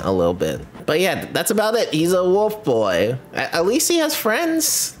upon it a little bit. But yeah, that's about it. He's a wolf boy. At least he has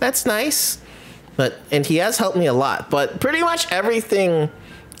friends. That's nice. And he has helped me a lot. But pretty much everything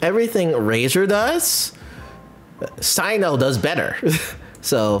Razor does, Sino does better.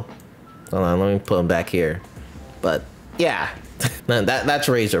 So hold on, let me put him back here. But yeah. That's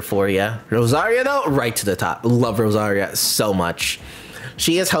Razor for you. Rosaria though, right to the top. Love Rosaria so much.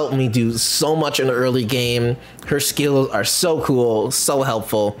 She has helped me do so much in the early game. Her skills are so cool, so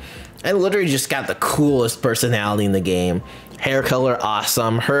helpful. I literally just got the coolest personality in the game. Hair color,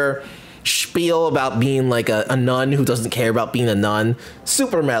 awesome. Her spiel about being like a nun who doesn't care about being a nun,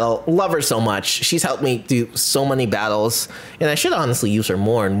 super metal. Love her so much. She's helped me do so many battles, and I should honestly use her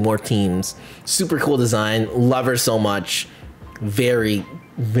more in more teams. Super cool design. Love her so much. Very,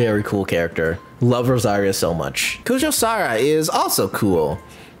 very cool character. Love Rosaria so much. Kujo Sara is also cool,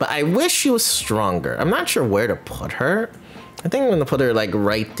 but I wish she was stronger. I'm not sure where to put her. I think I'm gonna put her like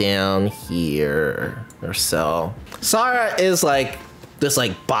right down here or so. Sara is like this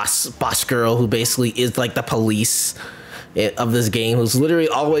like boss girl who basically is like the police of this game, who's literally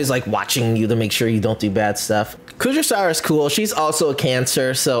always like watching you to make sure you don't do bad stuff. Kujo Sara is cool. She's also a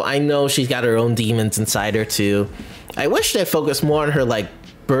Cancer, so I know she's got her own demons inside her too. I wish they focused more on her like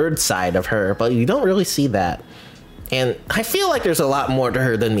bird side of her, but you don't really see that. And I feel like there's a lot more to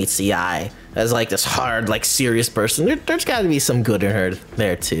her than meets the eye. As like this hard, like serious person, there's got to be some good in her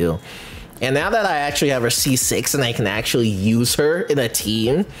there too. And now that I actually have her C6 and I can actually use her in a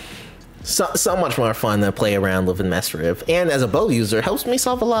team, so much more fun to play around with and mess with. And as a bow user, helps me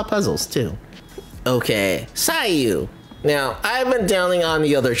solve a lot of puzzles too. Okay, Sayu. Now, I've been downing on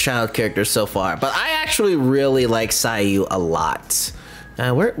the other child characters so far, but I actually really like Sayu a lot.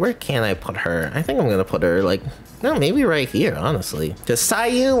 Where can I put her? I think I'm gonna put her like, no, maybe right here, honestly. Because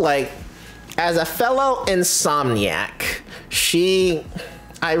Sayu, like, as a fellow insomniac,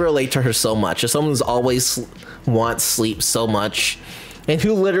 I relate to her so much. As someone who's always wants sleep so much, and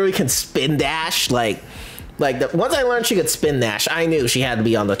who literally can spin dash, once I learned she could spin dash, I knew she had to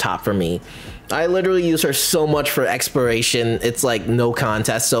be on the top for me. I literally use her so much for exploration. It's like no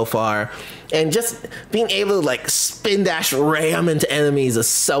contest so far. And just being able to like spin dash ram into enemies is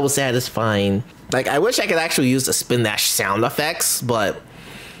so satisfying. Like, I wish I could actually use the spin dash sound effects, but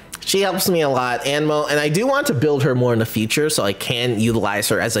she helps me a lot. And I do want to build her more in the future so I can utilize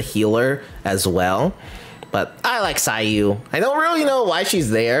her as a healer as well. But I like Sayu. I don't really know why she's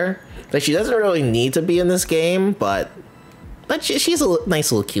there. Like, she doesn't really need to be in this game, but she's a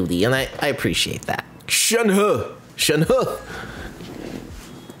nice little cutie, and I appreciate that. Shenhe.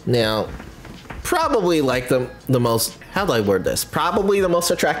 Now, probably like the most, how do I word this? Probably the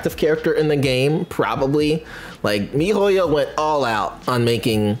most attractive character in the game. Probably. Like, MiHoYo went all out on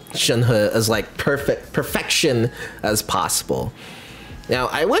making Shenhe as like perfection as possible. Now,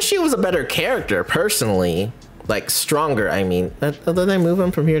 I wish she was a better character, personally. Like, stronger, I mean. Did I move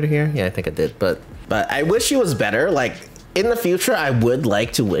him from here to here? Yeah, I think I did. But I wish she was better. Like, in the future, I would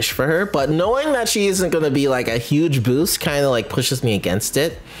like to wish for her. But knowing that she isn't going to be, like, a huge boost kind of, like, pushes me against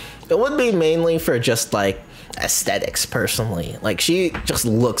it. It would be mainly for just, like, aesthetics, personally. Like, she just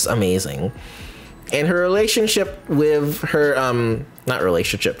looks amazing. And her relationship with her,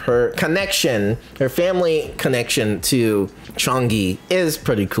 her connection, her family connection to Chongi is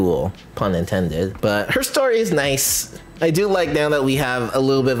pretty cool, pun intended. But her story is nice. I do like now that we have a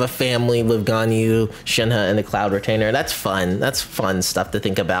little bit of a family with Ganyu, Shenhe, and the Cloud Retainer. That's fun. That's fun stuff to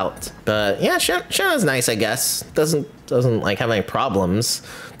think about. But yeah, Shenhe's nice, I guess. Doesn't like have any problems.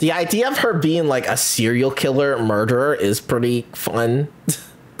 The idea of her being like a serial killer murderer is pretty fun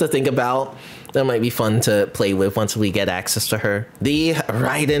to think about. That might be fun to play with once we get access to her. The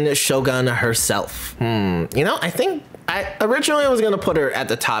Raiden Shogun herself. You know, I think I originally was gonna put her at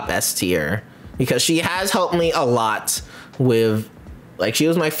the top S tier because she has helped me a lot with, like, she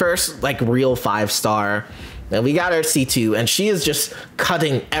was my first like real 5-star. And we got her C2, and she is just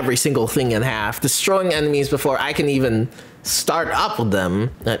cutting every single thing in half, destroying enemies before I can even start up with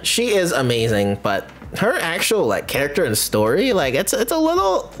them. She is amazing, but her actual like character and story, like it's a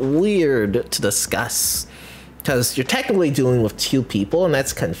little weird to discuss because you're technically dealing with 2 people and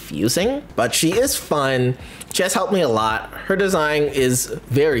that's confusing, but she is fun. She has helped me a lot. Her design is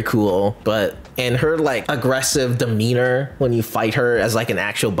very cool, and her like aggressive demeanor when you fight her as like an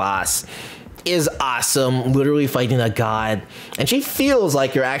actual boss is awesome. Literally fighting a god, and she feels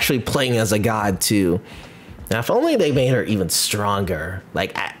like you're actually playing as a god too. Now, if only they made her even stronger.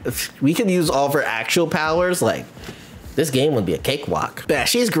 Like, if we could use all of her actual powers, like, this game would be a cakewalk. But yeah,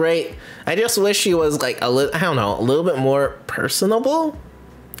 she's great. I just wish she was, like, a little bit more personable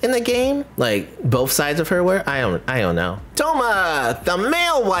in the game. Like, both sides of her were. I don't know. Thoma, the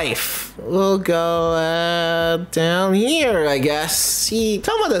male wife. We'll go down here, I guess.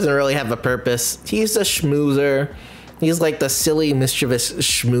 Thoma doesn't really have a purpose. He's a schmoozer. He's like the silly, mischievous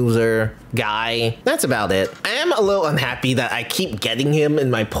schmoozer guy. That's about it. I am a little unhappy that I keep getting him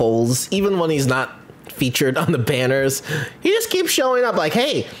in my polls, even when he's not featured on the banners. He just keeps showing up like,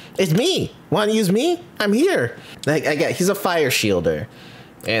 hey, it's me. Want to use me? I'm here. Like, he's a fire shielder.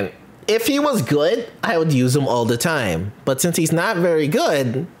 And if he was good, I would use him all the time. But since he's not very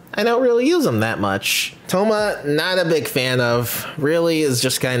good, I don't really use him that much. Thoma, not a big fan of. Really is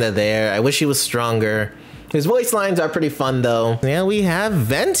just kind of there. I wish he was stronger. His voice lines are pretty fun, though. Yeah, we have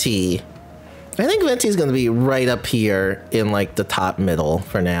Venti. I think Venti's gonna be right up here in like the top middle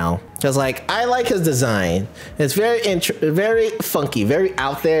for now. Cause like, I like his design. It's very funky, very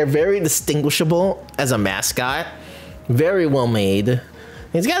out there, very distinguishable as a mascot. Very well made.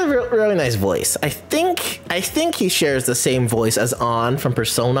 He's got a really nice voice. I think he shares the same voice as On from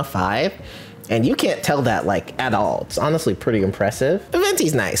Persona 5. And you can't tell that, like, at all. It's honestly pretty impressive.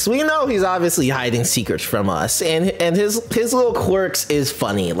 Venti's nice. We know he's obviously hiding secrets from us. And his little quirks is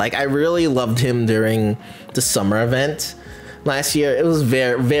funny. Like, I really loved him during the summer event last year. It was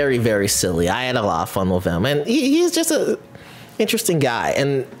very, very, very silly. I had a lot of fun with him. And he's just a interesting guy.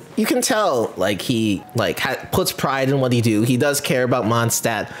 And you can tell, like, he, like, puts pride in what he do. He does care about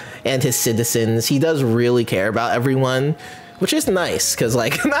Mondstadt and his citizens. He does really care about everyone. Which is nice, because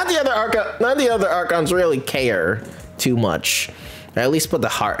like none of the other Archons really care too much. Or at least put the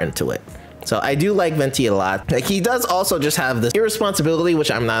heart into it. So I do like Venti a lot. Like, he does also just have this irresponsibility,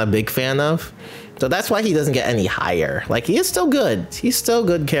 which I'm not a big fan of. So that's why he doesn't get any higher. Like, he is still good. He's still a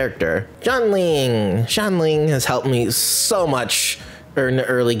good character. Shanling. Shanling has helped me so much in the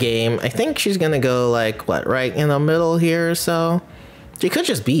early game. I think she's gonna go like, what, right in the middle here or so? She could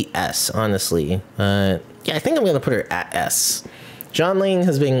just be S, honestly. Yeah, I think I'm gonna put her at S. Shanling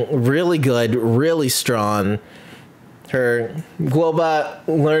has been really good, really strong. Her Guoba,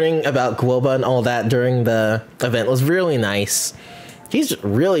 learning about Guoba and all that during the event was really nice. She's a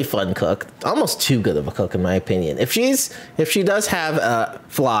really fun cook, almost too good of a cook in my opinion. If she does have a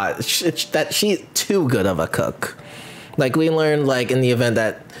flaw, that she's too good of a cook. Like, we learned like in the event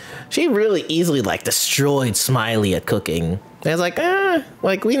that she really easily like destroyed Smiley at cooking. And I was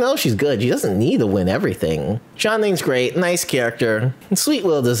like, we know she's good. She doesn't need to win everything. Shanling's great, nice character, sweet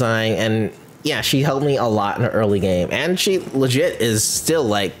little design, and yeah, she helped me a lot in the early game. And she legit is still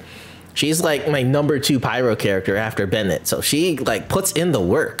like, she's like my number 2 pyro character after Bennett. So she like puts in the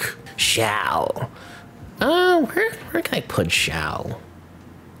work. Xiao. Where can I put Xiao?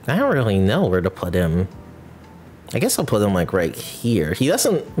 I don't really know where to put him. I guess I'll put him like right here. He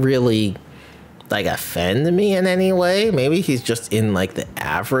doesn't really like offend me in any way. Maybe he's just in like the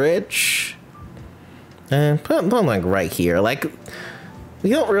average. And put him like right here. Like, we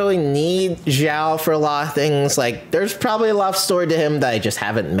don't really need Xiao for a lot of things. Like, there's probably a lot of story to him that I just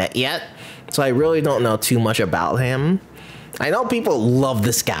haven't met yet. So I really don't know too much about him. I know people love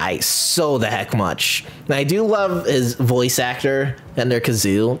this guy so the heck much. And I do love his voice actor and their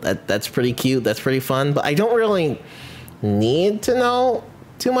kazoo. That's pretty cute. That's pretty fun. But I don't really need to know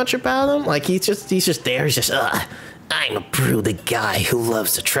too much about him. Like, he's just there. He's just, I'm a brooded guy who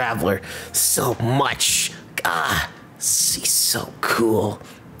loves the Traveler so much. He's so cool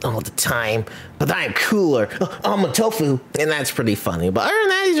all the time, but I'm cooler. I'm a tofu, and that's pretty funny. But other than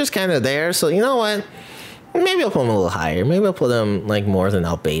that, he's just kind of there. So you know what? Maybe I'll put him a little higher. Maybe I'll put him like more than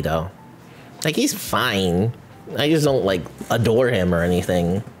Albedo. Like, he's fine. I just don't like adore him or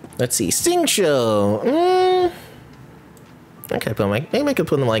anything. Let's see, Xingqiu. Okay, maybe I could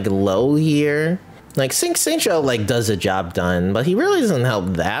put him like low here. Like, Xingqiu like does a job done, but he really doesn't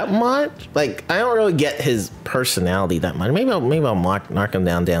help that much. Like, I don't really get his personality that much. Maybe I'll mark him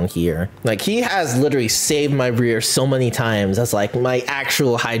down here. Like, he has literally saved my rear so many times as like my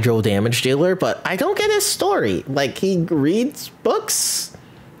actual hydro damage dealer, but I don't get his story. Like, he reads books,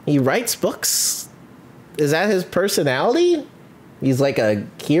 he writes books. Is that his personality? He's like a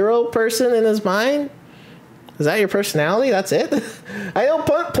hero person in his mind. Is that your personality? That's it? I know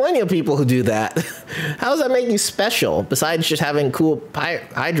plenty of people who do that. How does that make you special, besides just having cool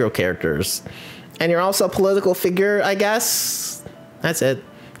hydro characters? And you're also a political figure, I guess? That's it.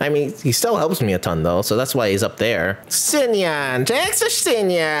 I mean, he still helps me a ton, though, so that's why he's up there. Xinyan! Thanks to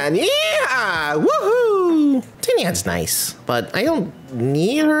Xinyan! Yeah! Woohoo! Xinyan's nice, but I don't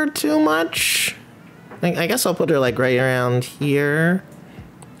need her too much. I guess I'll put her, like, right around here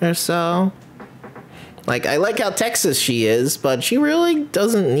or so. Like, I like how Texas she is, but she really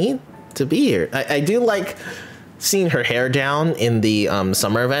doesn't need to be here. I do like seeing her hair down in the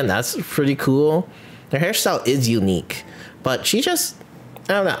summer event. That's pretty cool. Her hairstyle is unique, but she just,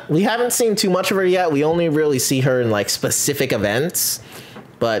 I don't know. We haven't seen too much of her yet. We only really see her in like specific events,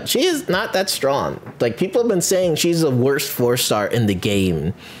 but she is not that strong. Like, people have been saying she's the worst 4-star in the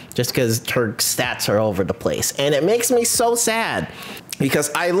game just because her stats are all over the place. And it makes me so sad.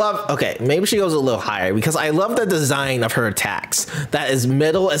 Because I love, okay, maybe she goes a little higher, because I love the design of her attacks. That is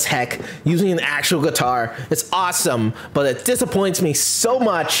metal as heck, using an actual guitar. It's awesome, but it disappoints me so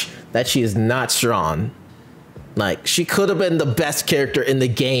much that she is not strong. Like, she could have been the best character in the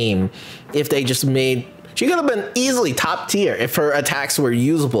game if they just made, she could have been easily top tier if her attacks were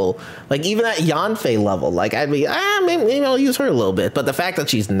usable. Like, even at Yanfei level, like, I'd be, maybe I'll use her a little bit. But the fact that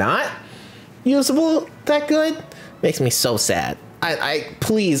she's not usable that good makes me so sad.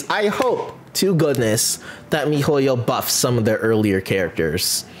 Please, I hope to goodness that MiHoYo buffs some of their earlier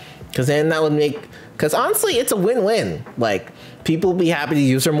characters, because then that would make, because honestly, it's a win-win. Like, people be happy to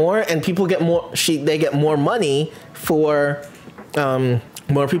use her more, and people get more, they get more money for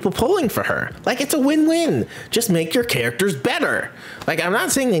more people pulling for her. Like, it's a win-win. Just make your characters better. Like, I'm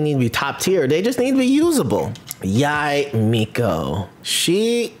not saying they need to be top tier, they just need to be usable. Yai Miko,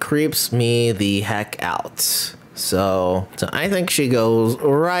 she creeps me the heck out. So I think she goes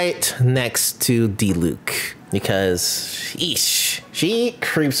right next to Diluc, because she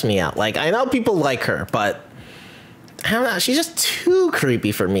creeps me out. Like, I know people like her, but I don't know, she's just too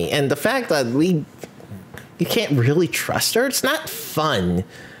creepy for me. And the fact that you can't really trust her, it's not fun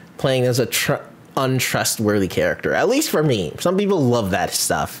playing as a untrustworthy character, at least for me. Some people love that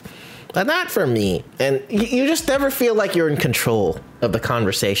stuff. but not for me. And you just never feel like you're in control of the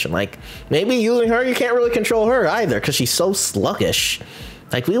conversation. Like, maybe using her, you can't really control her either because she's so sluggish.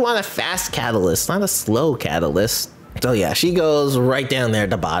 Like, we want a fast catalyst, not a slow catalyst. So yeah, she goes right down there at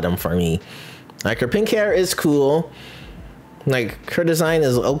the bottom for me. Like, her pink hair is cool. Like, her design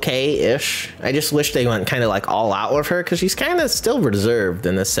is okay-ish. I just wish they went kind of like all out with her because she's kind of still reserved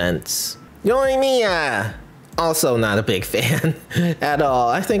in a sense. Yoimiya! Also not a big fan at all.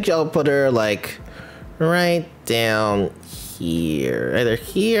 I think I'll put her like right down here. Either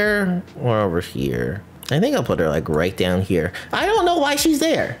here or over here. I think I'll put her like right down here. I don't know why she's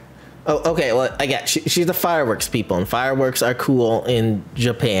there. Oh, okay, well, I get she's the fireworks people, and fireworks are cool in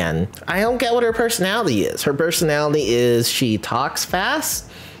Japan. I don't get what her personality is. Her personality is she talks fast,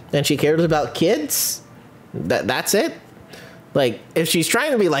 and she cares about kids. That's it? Like, if she's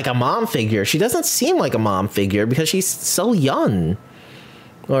trying to be like a mom figure, she doesn't seem like a mom figure because she's so young.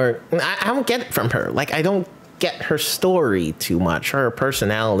 Or, I don't get it from her. Like, I don't get her story too much, her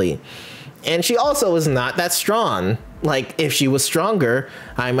personality. And she also is not that strong. Like, if she was stronger,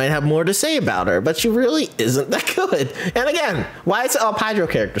 I might have more to say about her, but she really isn't that good. And again, why is it all Pyro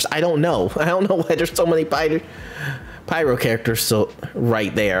characters? I don't know. I don't know why there's so many Pyro characters so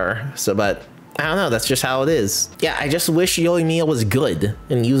right there. So, but I don't know. That's just how it is. Yeah, I just wish Yoimiya was good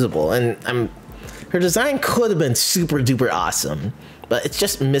and usable. And her design could have been super duper awesome, but it's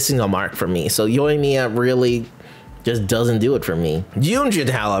just missing a mark for me. So Yoimiya really just doesn't do it for me. Yunjin,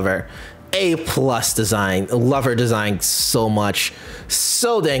 however, A+ design. Love her design so much.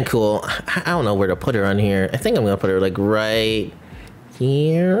 So dang cool. I don't know where to put her on here. I think I'm gonna put her like right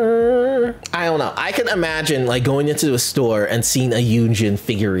here. I don't know. I can imagine like going into a store and seeing a Yunjin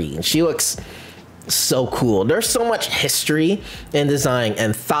figurine. She looks so cool. There's so much history and design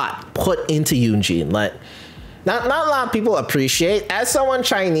and thought put into Yunjin. Like, not a lot of people appreciate. As someone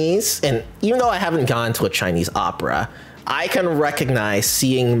Chinese, and even though I haven't gone to a Chinese opera, I can recognize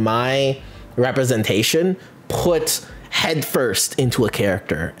seeing my representation put headfirst into a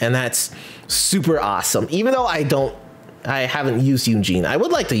character, and that's super awesome. Even though I haven't used Yunjin, I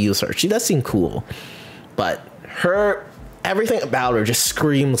would like to use her. She does seem cool, but everything about her just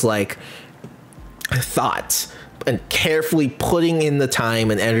screams like thought and carefully putting in the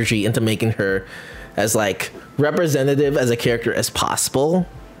time and energy into making her as like representative as a character as possible.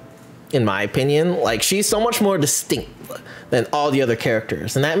 In my opinion, like, she's so much more distinct than all the other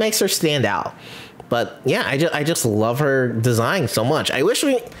characters, and that makes her stand out. But yeah, I just love her design so much. I wish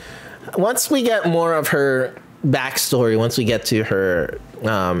once we get more of her backstory, once we get to her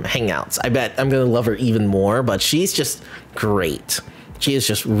hangouts, I bet I'm gonna love her even more. But she's just great. She is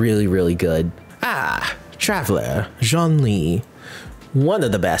just really, really good. Traveler, Zhongli, one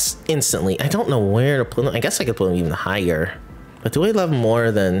of the best instantly. I don't know where to put him. I guess I could put him even higher. But do I love him more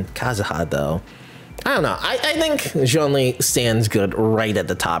than Kazuha, though? I don't know. I think Zhongli stands good right at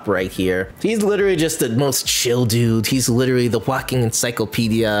the top right here. He's literally just the most chill dude. He's literally the walking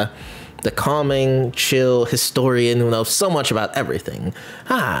encyclopedia, the calming, chill historian who knows so much about everything.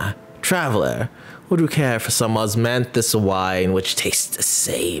 Traveler, would you care for some osmanthus wine which tastes the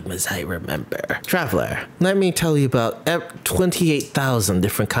same as I remember? Traveler, let me tell you about 28,000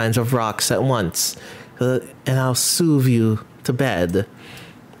 different kinds of rocks at once, and I'll soothe you to bed.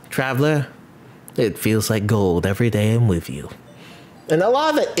 Traveler, it feels like gold every day I'm with you. And a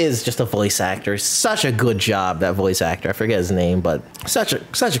lot of it is just a voice actor. Such a good job, that voice actor. I forget his name, but such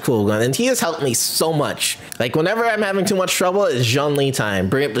a cool one. And he has helped me so much. Like, whenever I'm having too much trouble, it's Zhongli time.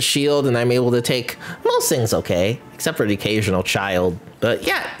 Bring up the shield and I'm able to take most things okay, except for the occasional child. But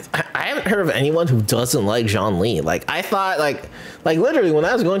yeah, I haven't heard of anyone who doesn't like Zhongli. Like, I thought, like literally when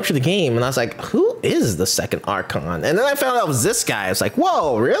I was going through the game and I was like, who is the second Archon? And then I found out it was this guy. I was like,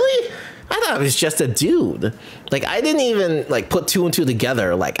 whoa, really? I thought it was just a dude. Like, I didn't even like put two and two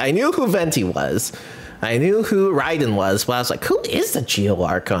together. Like, I knew who Venti was, I knew who Raiden was, but I was like, who is the Geo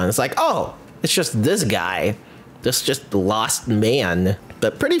Archon? It's like, oh, it's just this guy, just lost man.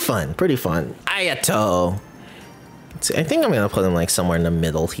 But pretty fun, pretty fun. Ayato. I think I'm gonna put him like somewhere in the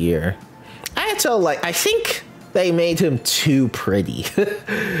middle here. Ayato, like, I think they made him too pretty.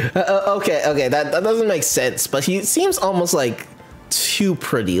 Okay, that doesn't make sense, but he seems almost like too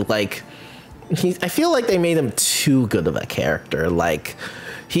pretty. Like, I feel like they made him too good of a character. Like,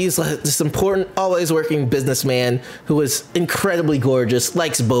 he's like this important, always working businessman who is incredibly gorgeous,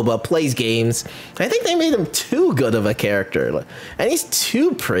 likes boba, plays games. I think they made him too good of a character, and he's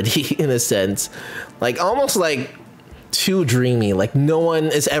too pretty in a sense, like almost like too dreamy. Like, no one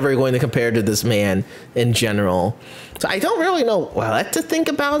is ever going to compare to this man in general. So I don't really know what to think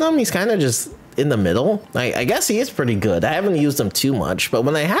about him. He's kind of just in the middle. I guess he is pretty good. I haven't used him too much, but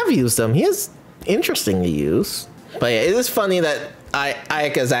when I have used him, he is interesting to use. But yeah, it is funny that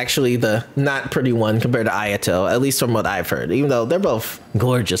Ayaka is actually the not pretty one compared to Ayato, at least from what I've heard, even though they're both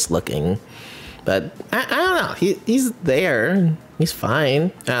gorgeous looking. But I don't know, he's there. He's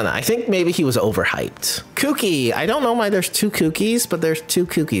fine. I don't know. I think maybe he was overhyped. Kuki. I don't know why there's two Kukis, but there's two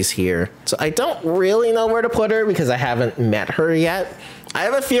Kukis here. So I don't really know where to put her because I haven't met her yet. I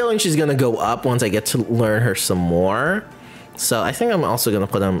have a feeling she's going to go up once I get to learn her some more. So I think I'm also going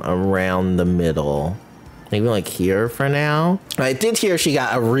to put him around the middle. Maybe like here for now. I did hear she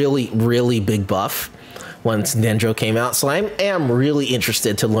got a really, really big buff once Dendro came out, so I am really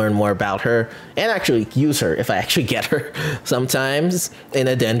interested to learn more about her and actually use her if I actually get her sometimes in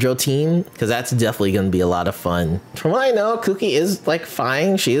a Dendro team, because that's definitely going to be a lot of fun. From what I know, Kuki is like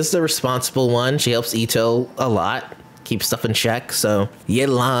fine. She is the responsible one. She helps Ito a lot, keep stuff in check. So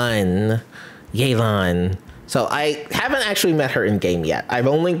Yelan. So I haven't actually met her in game yet. I've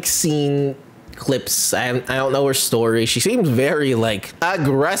only seen clips. I don't know her story. She seems very like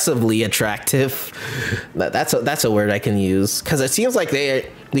aggressively attractive. That's a word I can use, because it seems like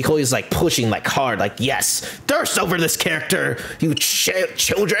Nicole is like pushing like hard, like, yes, thirst over this character, you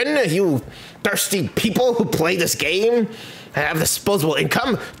children, you thirsty people who play this game and have disposable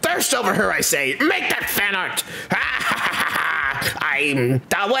income, thirst over her, I say, make that fan art. I'm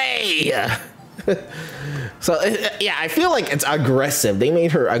the way. So yeah, I feel like it's aggressive. They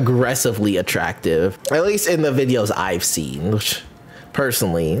made her aggressively attractive, at least in the videos I've seen, which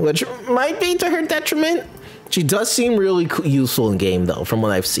might be to her detriment. She does seem really useful in game though, from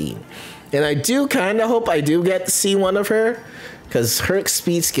what I've seen. And I do kind of hope I do get to see one of her, because her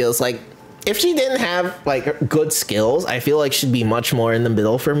speed skills, like if she didn't have like good skills, I feel like she'd be much more in the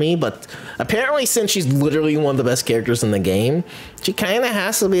middle for me. But apparently, since she's literally one of the best characters in the game, she kind of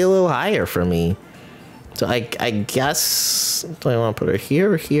has to be a little higher for me. So I guess, do I want to put her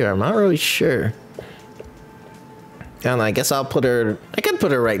here or here? I'm not really sure. I don't know, I guess I'll put her, I could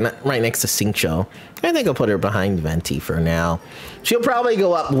put her right next to Xingqiu. I think I'll put her behind Venti for now. She'll probably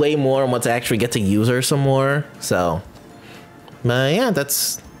go up way more once I actually get to use her some more. So, but yeah,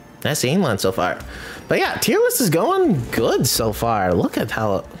 that's Yelan so far. But yeah, tier list is going good so far. Look at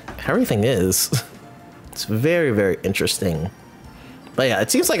how everything is. It's very, very interesting. But yeah,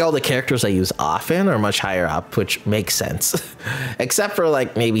 it seems like all the characters I use often are much higher up, which makes sense. Except for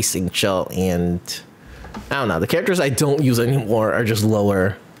like maybe Xingqiu and I don't know, the characters I don't use anymore are just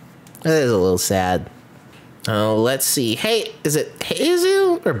lower. It is a little sad. Oh, let's see. Hey, is it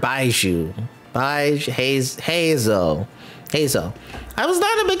Heizu or Baiju? Heizo. I was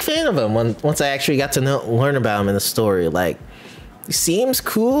not a big fan of him once I actually got to learn about him in the story. Like, he seems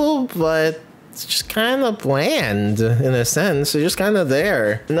cool, but it's just kind of bland in a sense. It's just kind of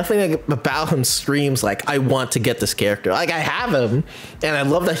there. Nothing about him screams like, I want to get this character. Like, I have him, and I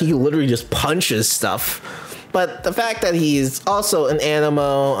love that he literally just punches stuff. But the fact that he's also an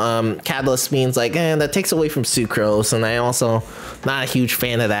Animo catalyst means like, that takes away from Sucrose, and I also not a huge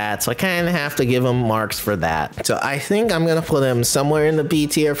fan of that. So I kind of have to give him marks for that. So I think I'm gonna put him somewhere in the B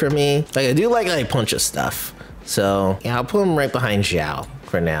tier for me. Like, I do like how he punches stuff. So yeah, I'll put him right behind Xiao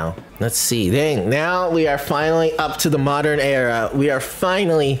for now. Let's see. Dang, now we are finally up to the modern era. We are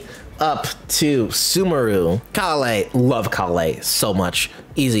finally up to Sumeru. Kale, love Kale so much.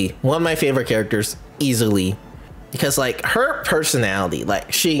 Easy. One of my favorite characters, easily. Because like her personality,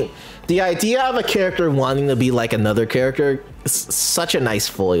 like the idea of a character wanting to be like another character is such a nice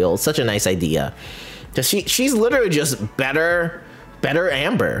foil, such a nice idea. Because she's literally just better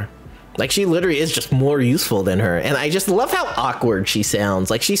Amber. Like, she literally is just more useful than her. And I just love how awkward she sounds.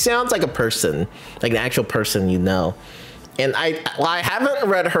 Like, she sounds like a person, like an actual person, you know. And I haven't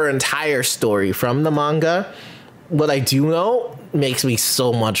read her entire story from the manga. What I do know makes me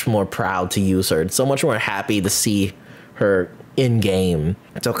so much more proud to use her. It's so much more happy to see her in game.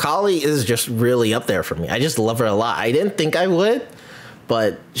 So Kale is just really up there for me. I just love her a lot. I didn't think I would,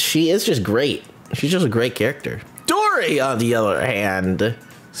 but she is just great. She's just a great character. Dory, on the other hand,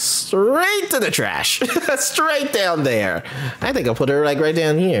 straight to the trash. Straight down there. I think I'll put her like right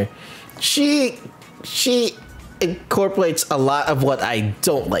down here. She incorporates a lot of what I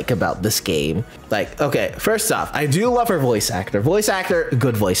don't like about this game. Like, okay, first off, I do love her voice actor. Voice actor,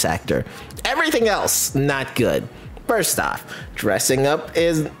 good voice actor. Everything else, not good. First off, dressing up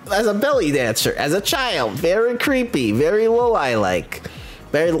as a belly dancer, as a child, very creepy, very loli-like.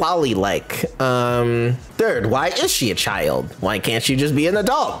 Very lolly-like. Third, why is she a child? Why can't she just be an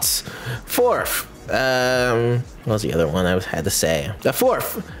adult? Fourth, what was the other one I had to say? The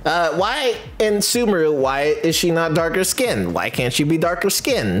fourth, why in Sumeru, why is she not darker skinned? Why can't she be darker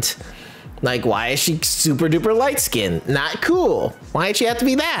skinned? Like, why is she super duper light skinned? Not cool. Why did she have to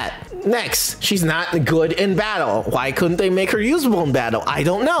be that? Next, she's not good in battle. Why couldn't they make her usable in battle? I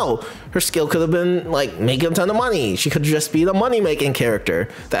don't know. Her skill could have been like making a ton of money. She could just be the money making character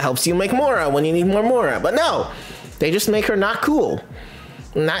that helps you make Mora when you need more Mora. But no, they just make her not cool,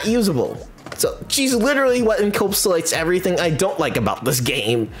 not usable. So she's literally what encapsulates everything I don't like about this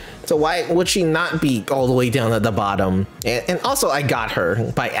game. So why would she not be all the way down at the bottom? And also I got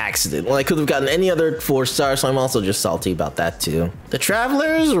her by accident. Well, I could have gotten any other 4-star, so I'm also just salty about that too. The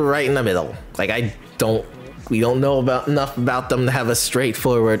Travelers right in the middle. Like we don't know enough about them to have a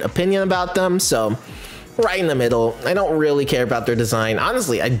straightforward opinion about them, so right in the middle. I don't really care about their design.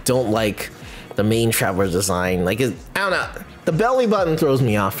 Honestly, I don't like the main Traveler design. Like, I don't know. The belly button throws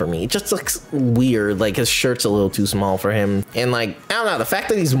me off for me. It just looks weird. Like, his shirt's a little too small for him. And like, I don't know, the fact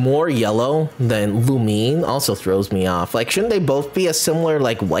that he's more yellow than Lumine also throws me off. Like, shouldn't they both be a similar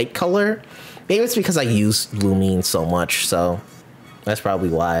like white color? Maybe it's because I use Lumine so much, so that's probably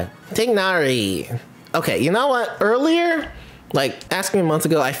why. Tignari. Okay, you know what? Earlier, like, asking me a month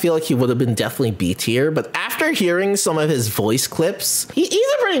ago, I feel like he would have been definitely B tier, but after hearing some of his voice clips, he's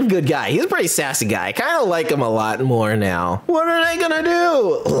a pretty good guy. He's a pretty sassy guy. I kind of like him a lot more now. What are they gonna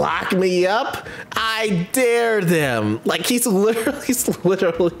do? Lock me up? I dare them. Like, he's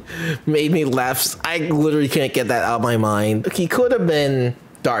literally made me laugh. I literally can't get that out of my mind. He could have been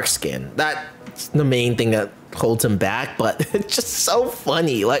dark skinned. That's the main thing that holds him back, but it's just so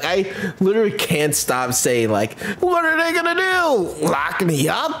funny. Like, I literally can't stop saying, like, what are they gonna do? Lock me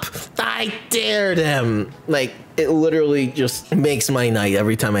up? I dare them. Like, it literally just makes my night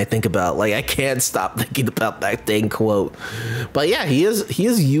every time I think about it. Like, I can't stop thinking about that dang quote. But yeah, he is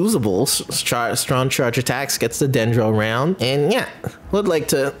usable. Strong charge attacks, gets the Dendro round, and yeah, would like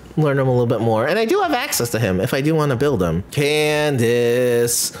to learn him a little bit more. And I do have access to him if I do want to build him.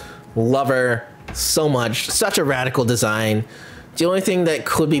 Candace, love her so much. Such a radical design. The only thing that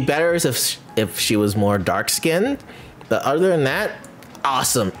could be better is if she was more dark skinned, but other than that,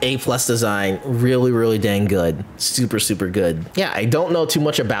 awesome. A+ design. Really dang good. Super good. Yeah, I don't know too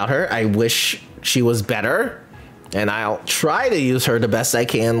much about her. I wish she was better, and I'll try to use her the best I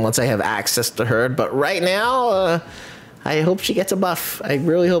can once I have access to her, but right now I hope she gets a buff. I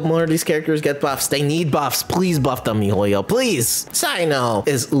really hope more of these characters get buffs. They need buffs. Please buff them, MiHoYo, please. Cyno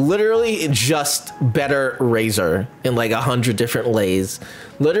is literally just better Razor in like 100 different ways.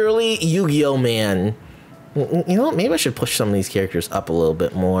 Literally Yu-Gi-Oh man. You know what? Maybe I should push some of these characters up a little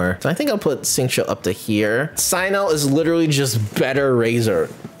bit more. So I think I'll put Xingqiu up to here. Cyno is literally just better Razor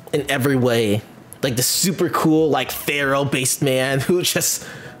in every way. Like the super cool, like Pharaoh-based man who just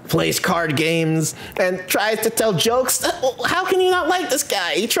plays card games and tries to tell jokes. How can you not like this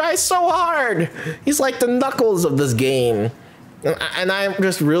guy? He tries so hard. He's like the Knuckles of this game. And I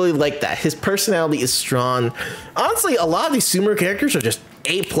just really like that. His personality is strong. Honestly, a lot of these Sumer characters are just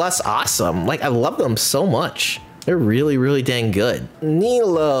A+ awesome. Like, I love them so much. They're really dang good.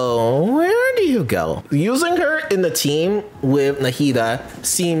 Nilo, where do you go? Using her in the team with Nahida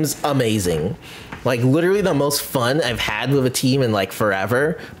seems amazing. Like, literally the most fun I've had with a team in like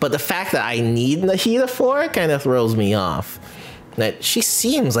forever. But the fact that I need Nahida for it kind of throws me off. That she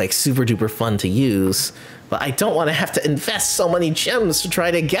seems like super duper fun to use, but I don't want to have to invest so many gems to try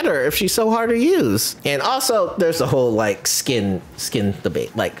to get her if she's so hard to use. And also, there's the whole like skin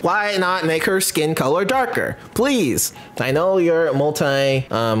debate. Like, why not make her skin color darker? Please. I know you're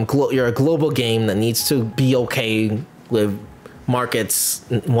you're a global game that needs to be okay with markets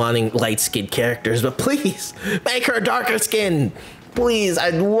wanting light-skinned characters, but please make her darker skin. Please,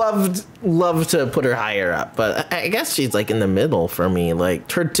 I'd love to put her higher up, but I guess she's like in the middle for me.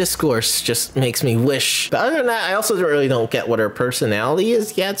 Like, her discourse just makes me wish. But other than that, I also really don't get what her personality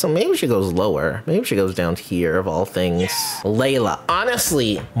is yet, so maybe she goes lower. Maybe she goes down here, of all things. Layla,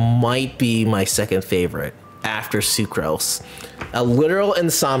 honestly, might be my second favorite after Sucrose. A literal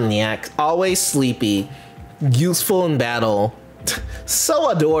insomniac, always sleepy, useful in battle, so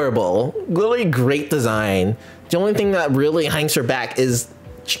adorable, really great design. The only thing that really hangs her back is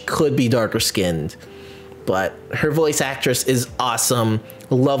she could be darker skinned, but her voice actress is awesome.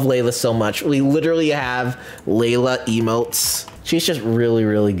 Love Layla so much. We literally have Layla emotes. She's just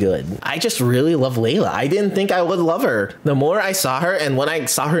really good. I just really love Layla. I didn't think I would love her. The more I saw her, and when I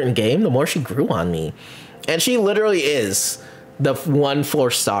saw her in game, the more she grew on me. And she literally is the 1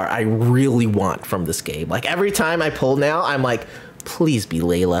 4-star I really want from this game. Like, every time I pull now, I'm like, please be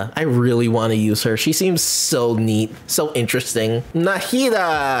Layla. I really want to use her. She seems so neat, so interesting. Nahida,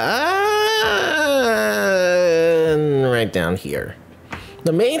 right down here.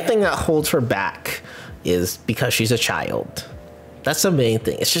 The main thing that holds her back is because she's a child. That's the main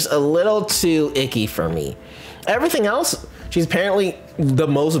thing. It's just a little too icky for me. Everything else, she's apparently the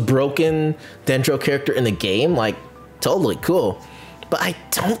most broken Dendro character in the game. Like, totally cool. But I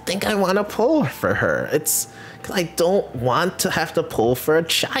don't think I want to pull for her. It's because I don't want to have to pull for a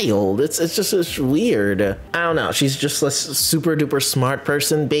child. It's weird. I don't know. She's just a super duper smart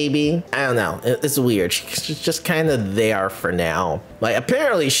person, baby. I don't know. It's weird. She's just kind of there for now. Like,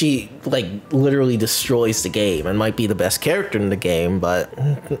 apparently she like literally destroys the game and might be the best character in the game, but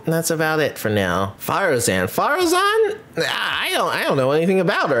that's about it for now. Faruzan. I don't know anything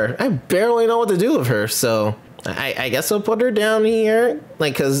about her. I barely know what to do with her, so I guess I'll put her down here,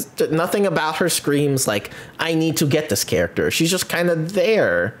 like, because nothing about her screams like, I need to get this character. She's just kind of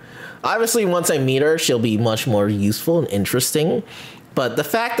there. Obviously, once I meet her, she'll be much more useful and interesting. But the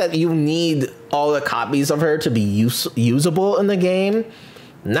fact that you need all the copies of her to be usable in the game,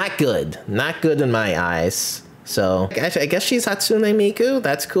 not good. Not good in my eyes. So, I guess she's Hatsune Miku.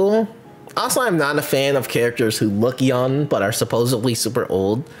 That's cool. Also, I'm not a fan of characters who look young but are supposedly super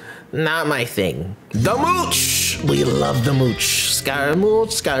old. Not my thing. The mooch! We love the mooch.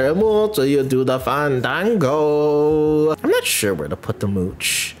 Scaramouche, so you do the fandango. I'm not sure where to put the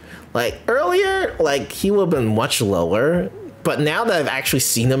mooch. Like, earlier, like, he would have been much lower. But now that I've actually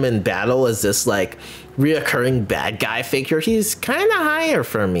seen him in battle as this, like, reoccurring bad guy figure, he's kind of higher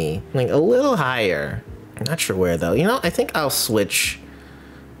for me. Like, a little higher. I'm not sure where, though. You know, I think I'll switch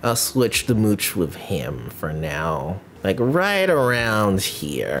the mooch with him for now. Like, right around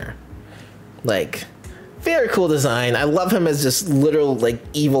here. Like, very cool design. I love him as this literal, like,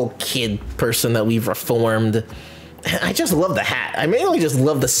 evil kid person that we've reformed. I just love the hat. I mainly just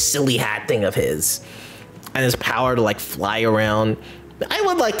love the silly hat thing of his. And his power to, like, fly around. I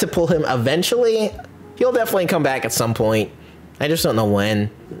would like to pull him eventually. He'll definitely come back at some point. I just don't know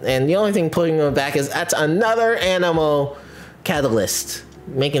when. And the only thing pulling him back is that's another Anemo catalyst.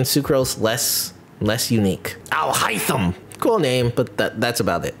 Making Sucrose less unique. Alhaitham. Cool name, but that's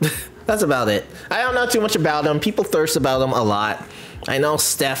about it. That's about it. I don't know too much about him. People thirst about him a lot. I know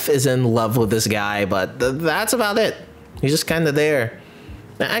Steph is in love with this guy, but that's about it. He's just kind of there.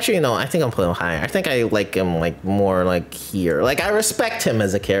 Actually, no, I think I'm putting him higher. I think I like him like more like here. Like, I respect him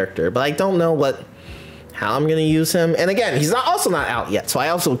as a character, but I don't know how I'm gonna use him. And again, he's also not out yet, so I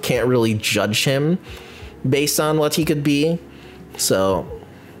also can't really judge him based on what he could be. So,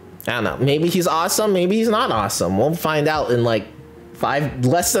 I don't know. Maybe he's awesome. Maybe he's not awesome. We'll find out in like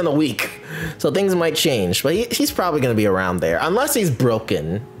less than a week. So things might change. But he's probably going to be around there. Unless he's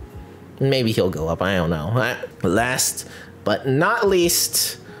broken. Maybe he'll go up. I don't know. Last but not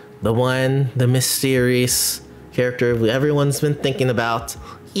least, the mysterious character everyone's been thinking about.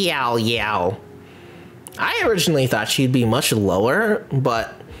 Yao Yao. I originally thought she'd be much lower.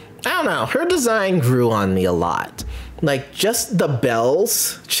 But I don't know. Her design grew on me a lot. Like, just the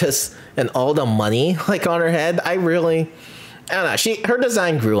bells, and all the money, like, on her head, I don't know, her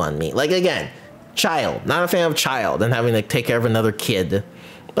design grew on me. Like, again, child, not a fan of child and having to take care of another kid.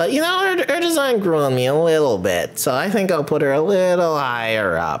 But, you know, her design grew on me a little bit, so I think I'll put her a little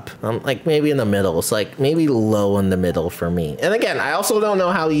higher up. Like, maybe in the middle. It's like, maybe low in the middle for me. And again, I also don't know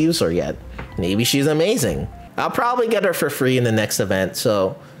how to use her yet. Maybe she's amazing. I'll probably get her for free in the next event,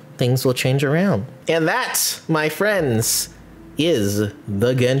 so things will change around. And that, my friends, is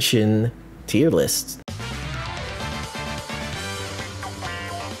the Genshin tier list.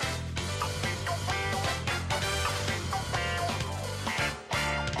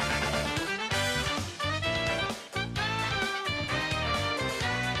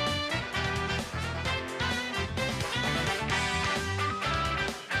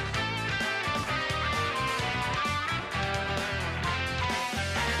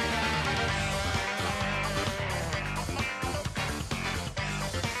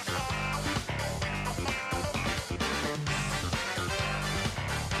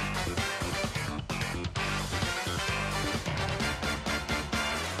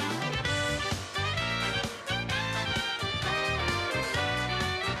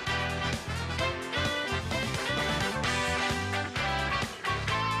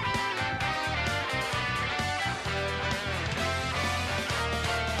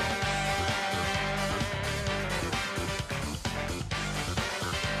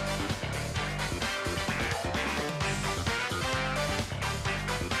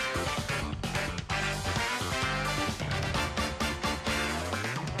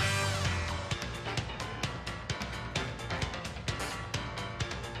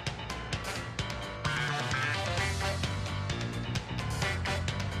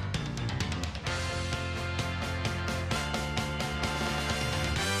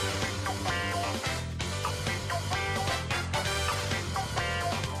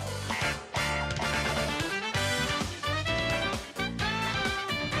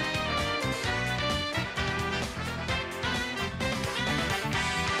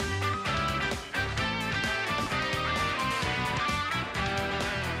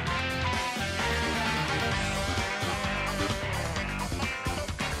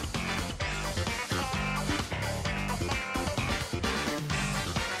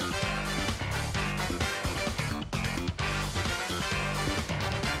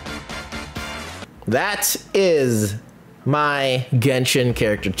 that is my Genshin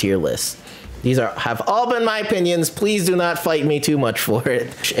character tier list. These have all been my opinions. Please do not fight me too much for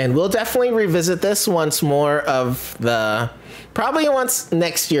it. And we'll definitely revisit this once more of the... Probably once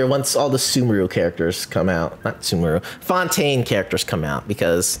next year, once all the Sumeru characters come out. Not Sumeru. Fontaine characters come out.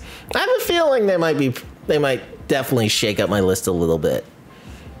 Because I have a feeling they might definitely shake up my list a little bit.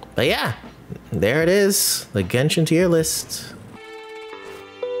 But yeah, there it is. The Genshin tier list.